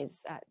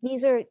 days.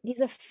 These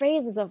are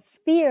phrases of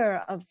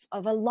fear, of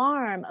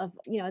alarm, of,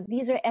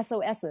 these are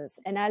SOSs.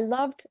 And I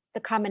loved the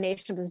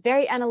combination of this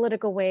very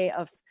analytical way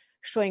of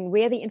showing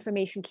where the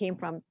information came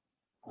from,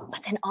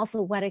 but then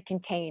also what it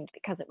contained,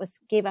 because it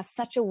gave us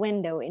such a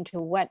window into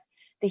what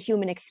the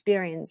human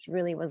experience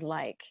really was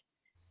like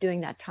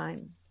during that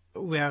time.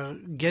 We are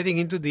getting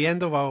into the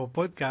end of our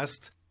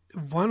podcast.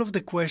 One of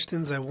the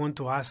questions I want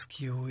to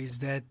ask you is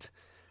that,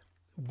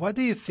 what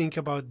do you think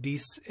about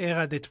this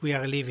era that we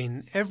are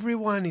living?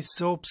 Everyone is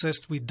so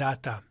obsessed with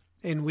data,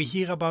 and we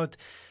hear about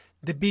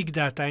the big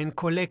data and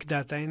collect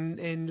data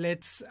and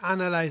let's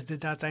analyze the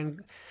data.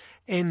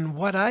 And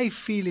what I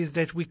feel is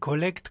that we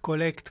collect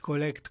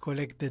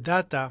the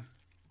data,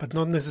 but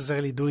not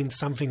necessarily doing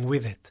something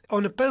with it.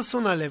 On a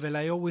personal level,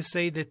 I always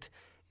say that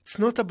it's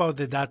not about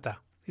the data.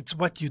 It's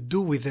what you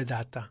do with the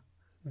data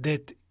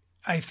that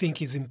I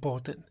think is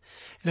important.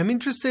 And I'm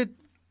interested,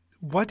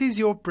 what is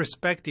your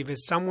perspective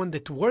as someone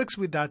that works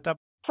with data?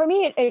 For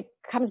me, it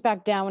comes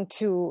back down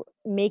to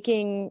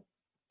making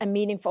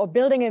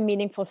building a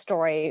meaningful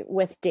story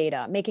with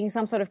data, making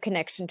some sort of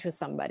connection to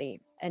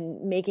somebody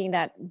and making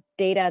that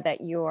data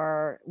that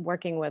you're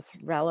working with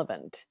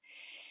relevant.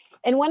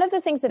 And one of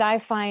the things that I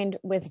find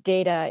with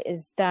data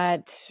is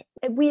that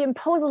we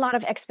impose a lot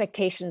of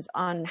expectations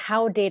on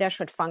how data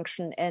should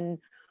function and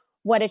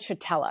what it should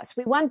tell us.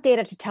 We want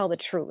data to tell the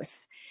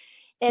truth.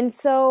 And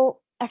so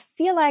I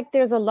feel like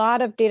there's a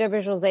lot of data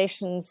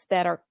visualizations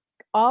that are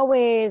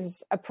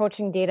always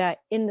approaching data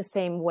in the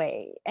same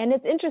way. And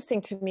it's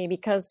interesting to me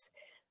because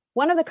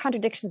one of the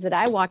contradictions that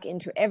I walk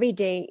into every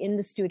day in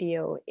the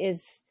studio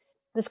is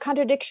this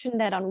contradiction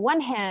that on one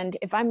hand,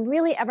 if I'm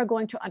really ever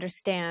going to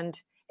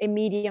understand a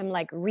medium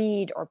like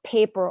reed or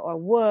paper or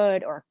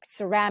wood or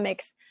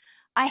ceramics,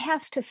 I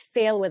have to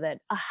fail with it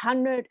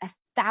 100,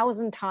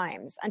 1,000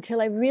 times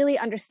until I really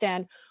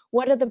understand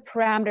what are the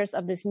parameters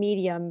of this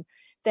medium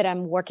that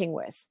I'm working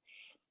with.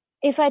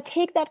 If I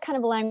take that kind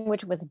of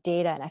language with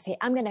data and I say,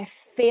 I'm going to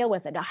fail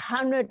with it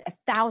 100,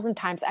 1,000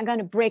 times, I'm going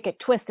to break it,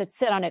 twist it,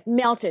 sit on it,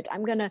 melt it,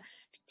 I'm going to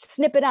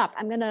snip it up,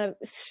 I'm going to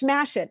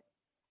smash it.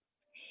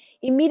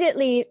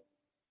 Immediately,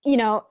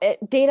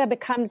 data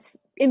becomes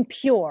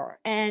impure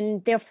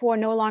and therefore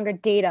no longer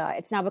data.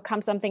 It's now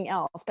become something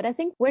else. But I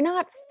think we're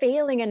not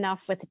failing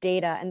enough with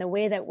data and the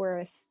way that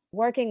we're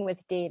working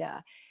with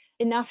data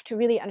enough to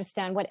really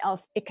understand what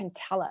else it can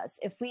tell us.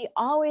 If we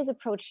always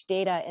approach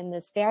data in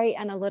this very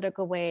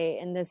analytical way,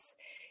 in this,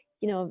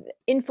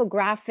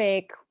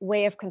 infographic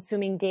way of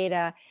consuming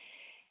data,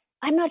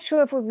 I'm not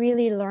sure if we're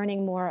really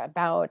learning more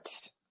about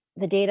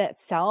the data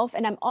itself.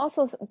 And I'm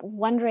also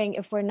wondering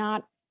if we're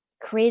not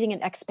creating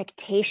an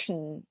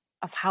expectation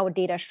of how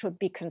data should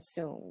be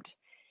consumed.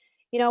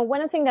 One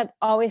of the things that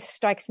always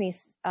strikes me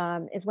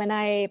is when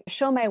I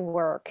show my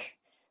work,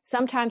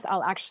 sometimes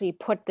I'll actually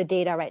put the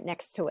data right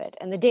next to it.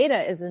 And the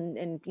data is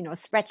in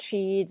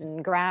spreadsheets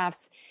and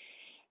graphs.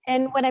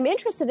 And what I'm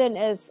interested in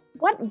is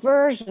what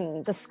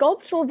version, the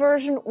sculptural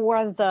version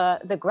or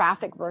the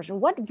graphic version,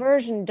 what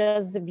version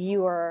does the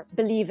viewer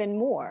believe in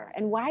more?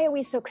 And why are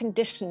we so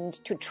conditioned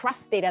to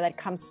trust data that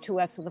comes to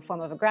us in the form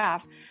of a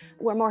graph?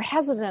 We're more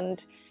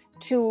hesitant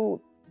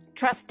to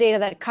trust data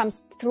that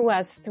comes through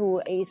us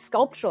through a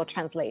sculptural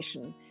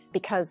translation,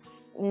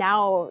 because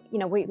now,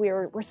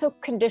 we're so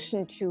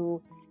conditioned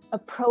to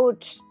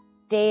approach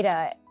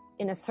data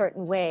in a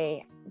certain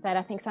way that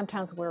I think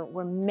sometimes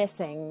we're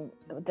missing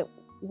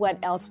what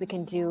else we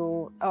can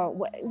do, or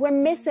we're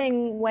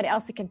missing what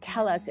else it can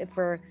tell us if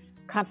we're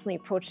constantly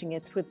approaching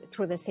it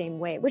through the same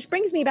way. Which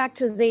brings me back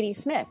to Zadie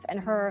Smith and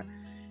her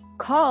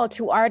call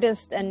to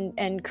artists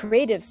and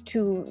creatives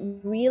to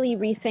really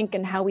rethink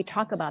in how we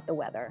talk about the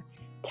weather.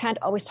 Can't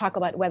always talk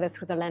about weather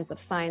through the lens of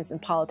science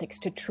and politics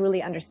to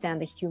truly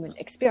understand the human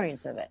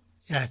experience of it.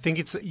 Yeah, I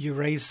think you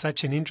raise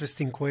such an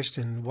interesting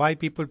question. Why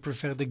people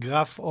prefer the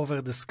graph over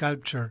the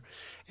sculpture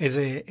as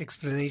an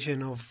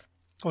explanation of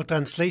or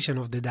translation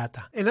of the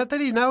data. And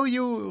Nathalie, now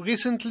you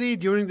recently,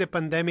 during the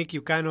pandemic,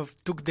 you kind of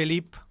took the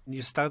leap.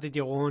 You started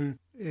your own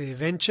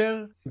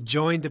venture,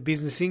 joined the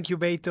business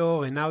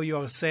incubator, and now you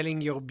are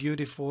selling your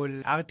beautiful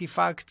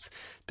artifacts.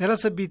 Tell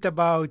us a bit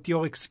about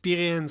your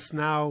experience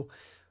now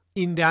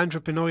in the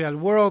entrepreneurial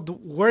world,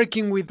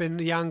 working with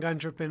young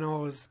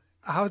entrepreneurs.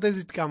 How does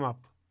it come up?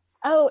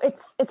 Oh,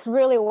 it's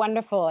really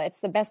wonderful. It's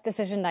the best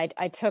decision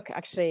I took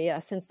actually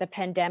since the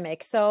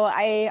pandemic. So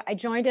I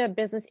joined a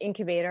business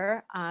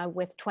incubator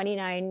with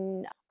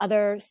 29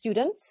 other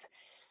students.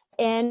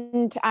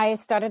 And I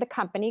started a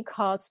company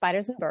called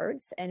Spiders and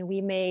Birds. And we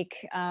make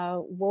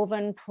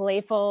woven,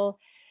 playful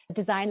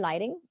design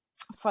lighting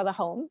for the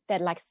home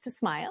that likes to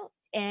smile.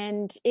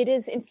 and it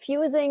is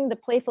infusing the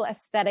playful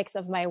aesthetics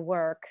of my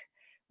work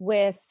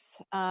with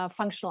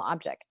functional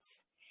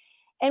objects.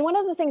 And one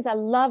of the things I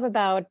love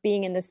about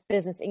being in this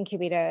business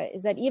incubator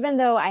is that even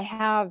though I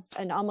have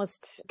an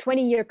almost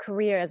 20-year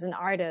career as an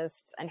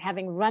artist and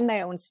having run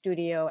my own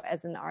studio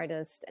as an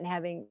artist and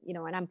having,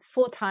 and I'm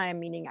full-time,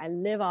 meaning I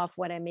live off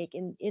what I make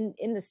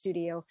in the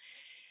studio,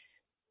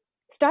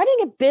 starting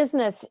a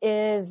business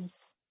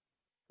is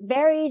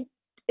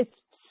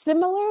it's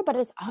similar, but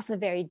it's also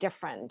very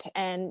different.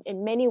 And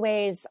in many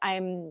ways,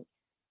 I'm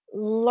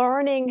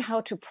learning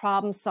how to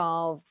problem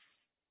solve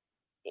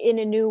in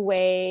a new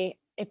way.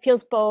 It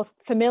feels both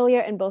familiar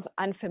and both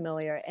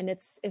unfamiliar. And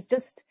it's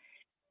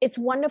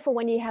wonderful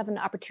when you have an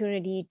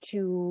opportunity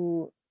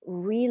to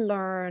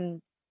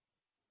relearn,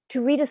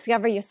 to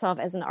rediscover yourself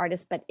as an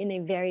artist, but in a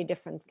very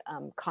different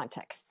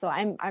context. So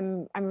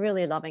I'm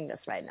really loving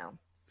this right now.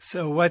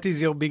 So what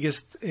is your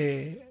biggest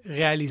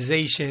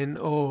realization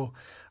or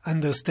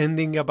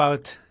understanding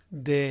about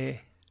the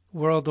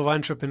world of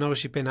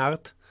entrepreneurship and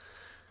art?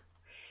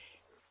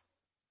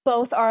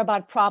 Both are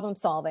about problem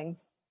solving.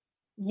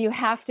 You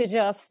have to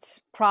just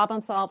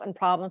problem solve and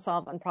problem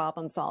solve and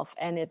problem solve.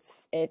 And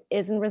it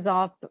isn't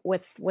resolved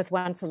with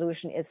one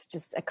solution. It's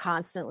just a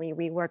constantly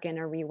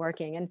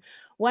reworking. And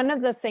one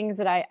of the things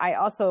that I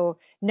also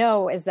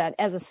know is that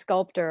as a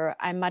sculptor,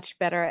 I'm much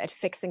better at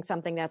fixing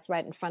something that's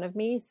right in front of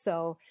me.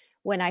 So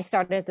when I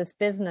started this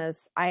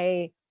business,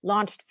 I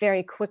launched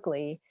very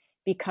quickly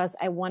because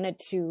I wanted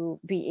to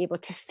be able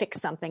to fix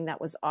something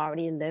that was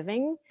already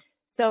living.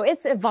 So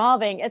it's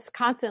evolving, it's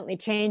constantly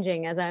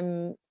changing as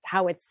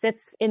how it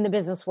sits in the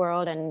business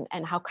world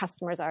and how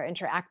customers are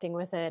interacting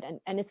with it.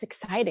 And it's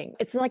exciting.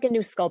 It's like a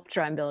new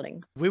sculpture I'm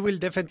building. We will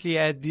definitely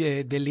add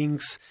the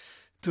links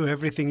to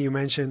everything you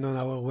mentioned on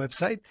our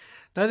website.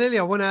 Nathalie,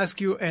 I want to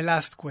ask you a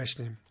last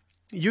question.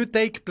 You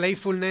take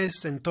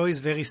playfulness and toys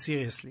very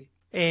seriously.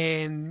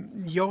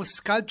 And your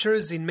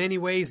sculptures in many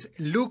ways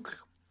look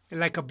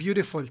like a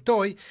beautiful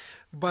toy.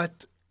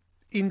 But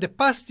in the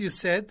past you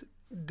said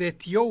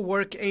that your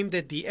work aimed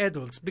at the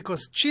adults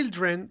because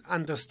children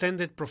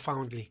understand it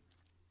profoundly.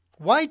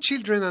 Why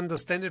children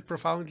understand it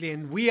profoundly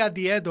and we are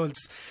the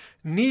adults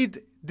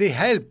need the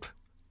help?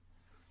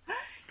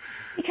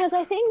 Because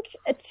I think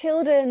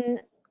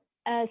children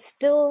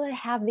still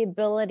have the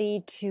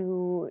ability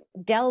to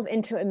delve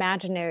into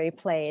imaginary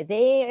play.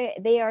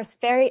 They are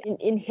very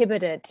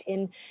inhibited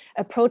in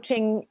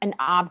approaching an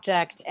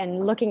object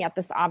and looking at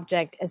this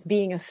object as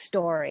being a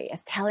story,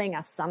 as telling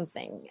us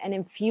something, and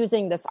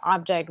infusing this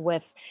object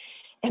with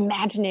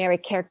imaginary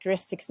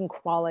characteristics and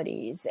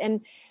qualities.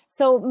 And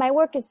so my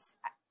work is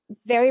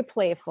very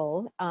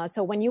playful.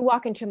 So when you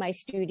walk into my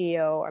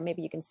studio, or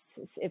maybe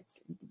if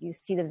you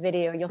see the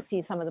video, you'll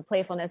see some of the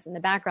playfulness in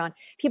the background.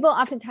 People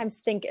oftentimes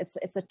think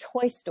it's a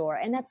toy store,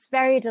 and that's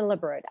very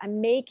deliberate.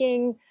 I'm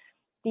making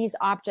these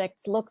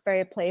objects look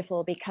very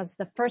playful because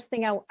the first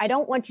thing I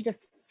don't want you to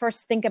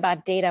first think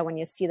about data when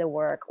you see the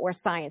work or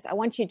science. I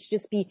want you to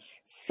just be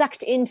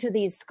sucked into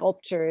these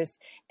sculptures.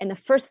 And the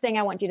first thing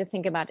I want you to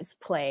think about is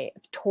play,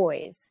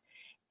 toys,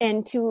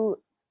 and to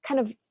kind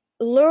of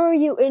lure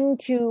you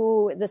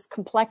into this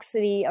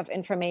complexity of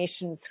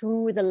information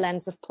through the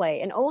lens of play.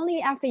 And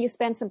only after you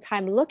spend some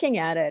time looking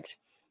at it,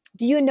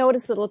 do you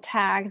notice little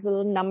tags,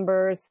 little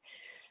numbers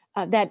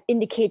that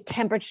indicate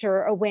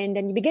temperature or wind,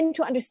 and you begin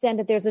to understand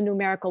that there's a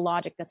numerical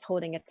logic that's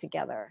holding it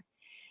together.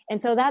 And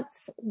so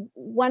that's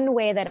one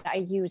way that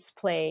I use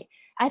play.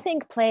 I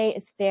think play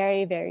is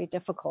very, very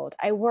difficult.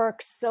 I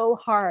work so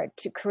hard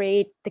to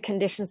create the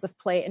conditions of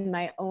play in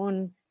my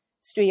own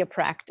studio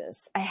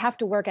practice. I have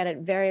to work at it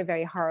very,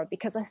 very hard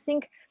because I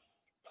think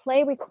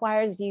play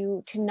requires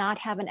you to not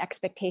have an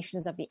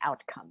expectations of the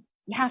outcome.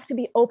 You have to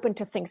be open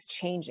to things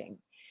changing.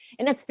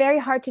 And it's very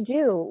hard to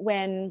do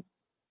when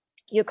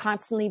you're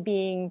constantly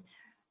being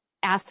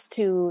asked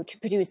to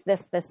produce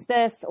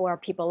this, or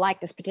people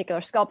like this particular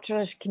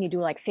sculpture. Can you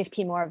do like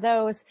 15 more of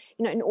those?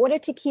 In order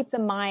to keep the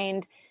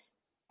mind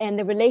and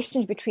the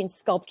relationship between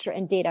sculpture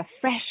and data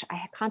fresh,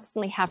 I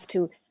constantly have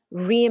to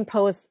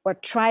reimpose or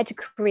try to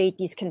create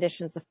these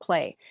conditions of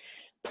play.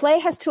 Play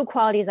has two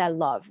qualities I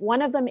love.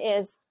 One of them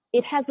is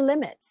it has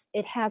limits.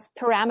 It has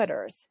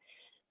parameters.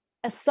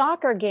 A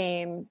soccer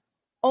game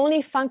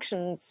only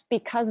functions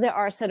because there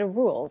are a set of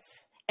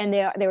rules, and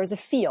there is a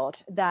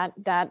field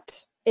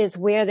that is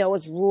where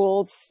those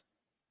rules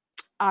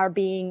are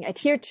being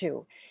adhered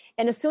to.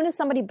 And as soon as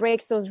somebody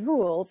breaks those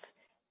rules,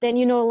 then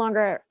you no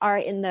longer are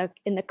in the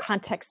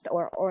context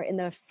or in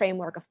the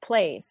framework of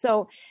play.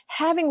 So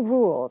having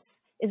rules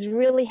is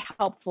really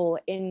helpful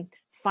in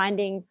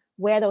finding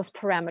where those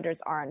parameters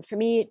are. And for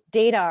me,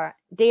 data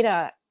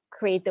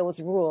create those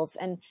rules.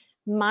 And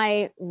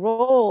my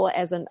role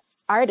as an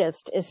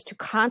artist is to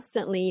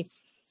constantly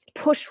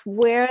push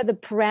where the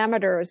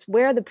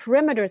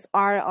perimeters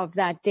are of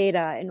that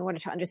data in order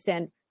to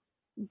understand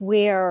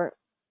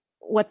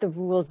what the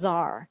rules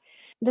are.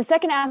 The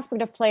second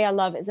aspect of play I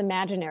love is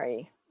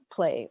imaginary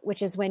play,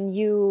 which is when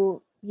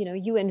you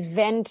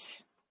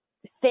invent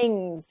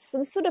things,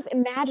 some sort of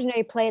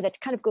imaginary play that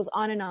kind of goes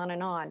on and on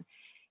and on.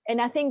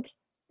 And I think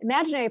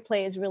imaginary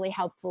play is really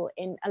helpful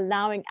in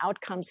allowing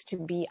outcomes to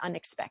be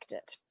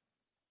unexpected.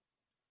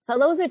 So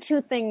those are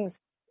two things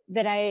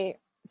that I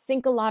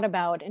think a lot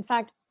about. In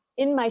fact,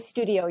 in my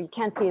studio, you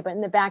can't see it, but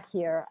in the back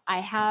here,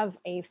 I have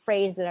a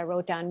phrase that I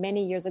wrote down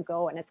many years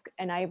ago,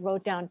 and I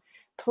wrote down,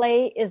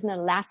 play is an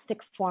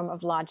elastic form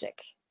of logic.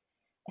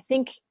 I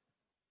think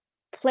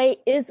play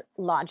is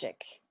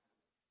logic,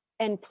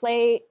 and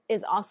play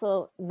is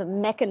also the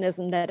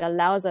mechanism that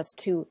allows us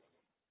to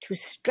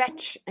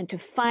stretch and to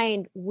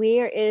find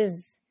where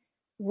is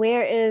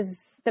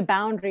the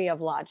boundary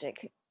of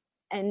logic.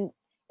 And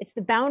it's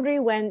the boundary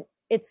when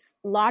it's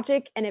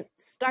logic and it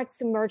starts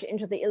to merge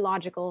into the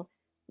illogical,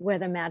 where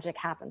the magic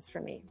happens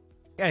for me.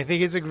 I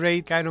think it's a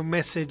great kind of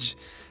message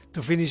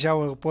to finish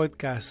our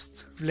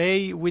podcast.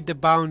 Play with the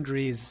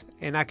boundaries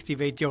and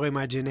activate your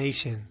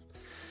imagination.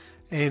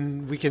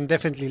 And we can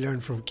definitely learn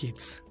from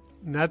kids.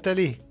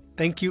 Nathalie,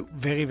 thank you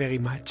very, very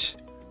much.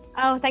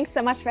 Oh, thanks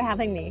so much for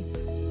having me.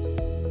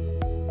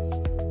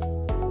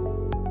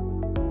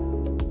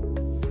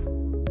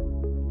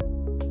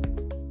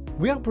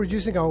 We are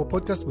producing our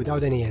podcast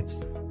without any ads,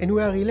 and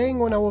we are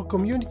relying on our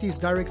community's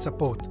direct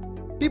support.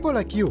 People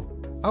like you,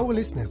 our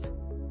listeners.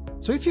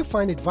 So if you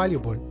find it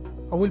valuable,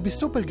 I will be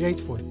super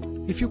grateful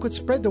if you could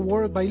spread the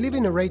word by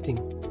leaving a rating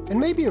and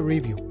maybe a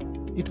review.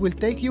 It will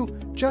take you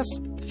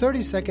just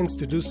 30 seconds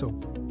to do so,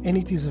 and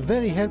it is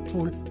very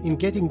helpful in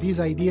getting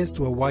these ideas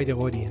to a wider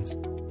audience.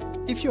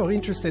 If you are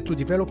interested to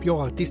develop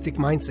your artistic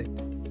mindset,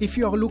 if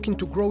you are looking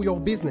to grow your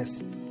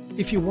business,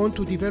 if you want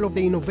to develop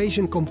the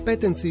innovation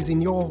competencies in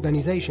your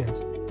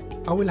organizations,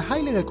 I will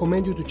highly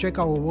recommend you to check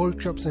our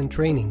workshops and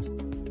trainings,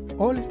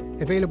 all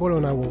available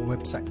on our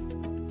website.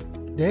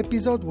 The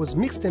episode was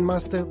mixed and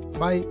mastered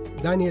by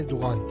Daniel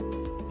Duran.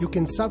 You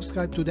can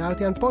subscribe to the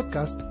Artian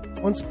podcast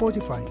on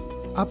Spotify,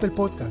 Apple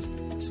Podcast,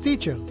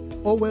 Stitcher,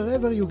 or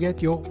wherever you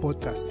get your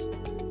podcasts.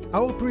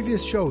 Our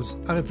previous shows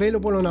are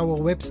available on our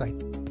website,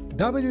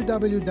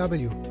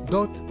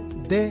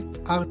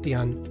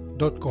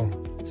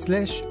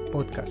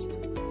 www.theartian.com/podcast.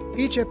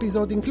 Each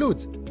episode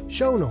includes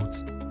show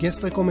notes,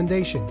 guest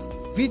recommendations,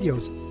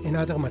 videos, and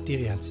other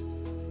materials.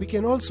 We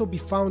can also be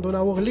found on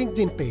our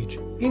LinkedIn page,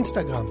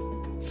 Instagram,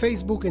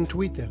 Facebook, and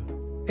Twitter.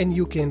 And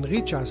you can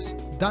reach us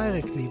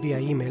directly via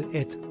email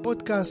at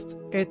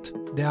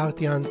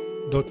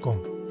podcast@theartian.com.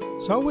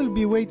 So I will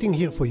be waiting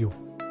here for you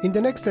in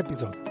the next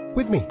episode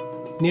with me,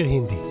 Nir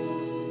Hindi.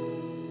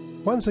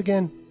 Once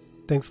again,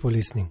 thanks for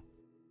listening.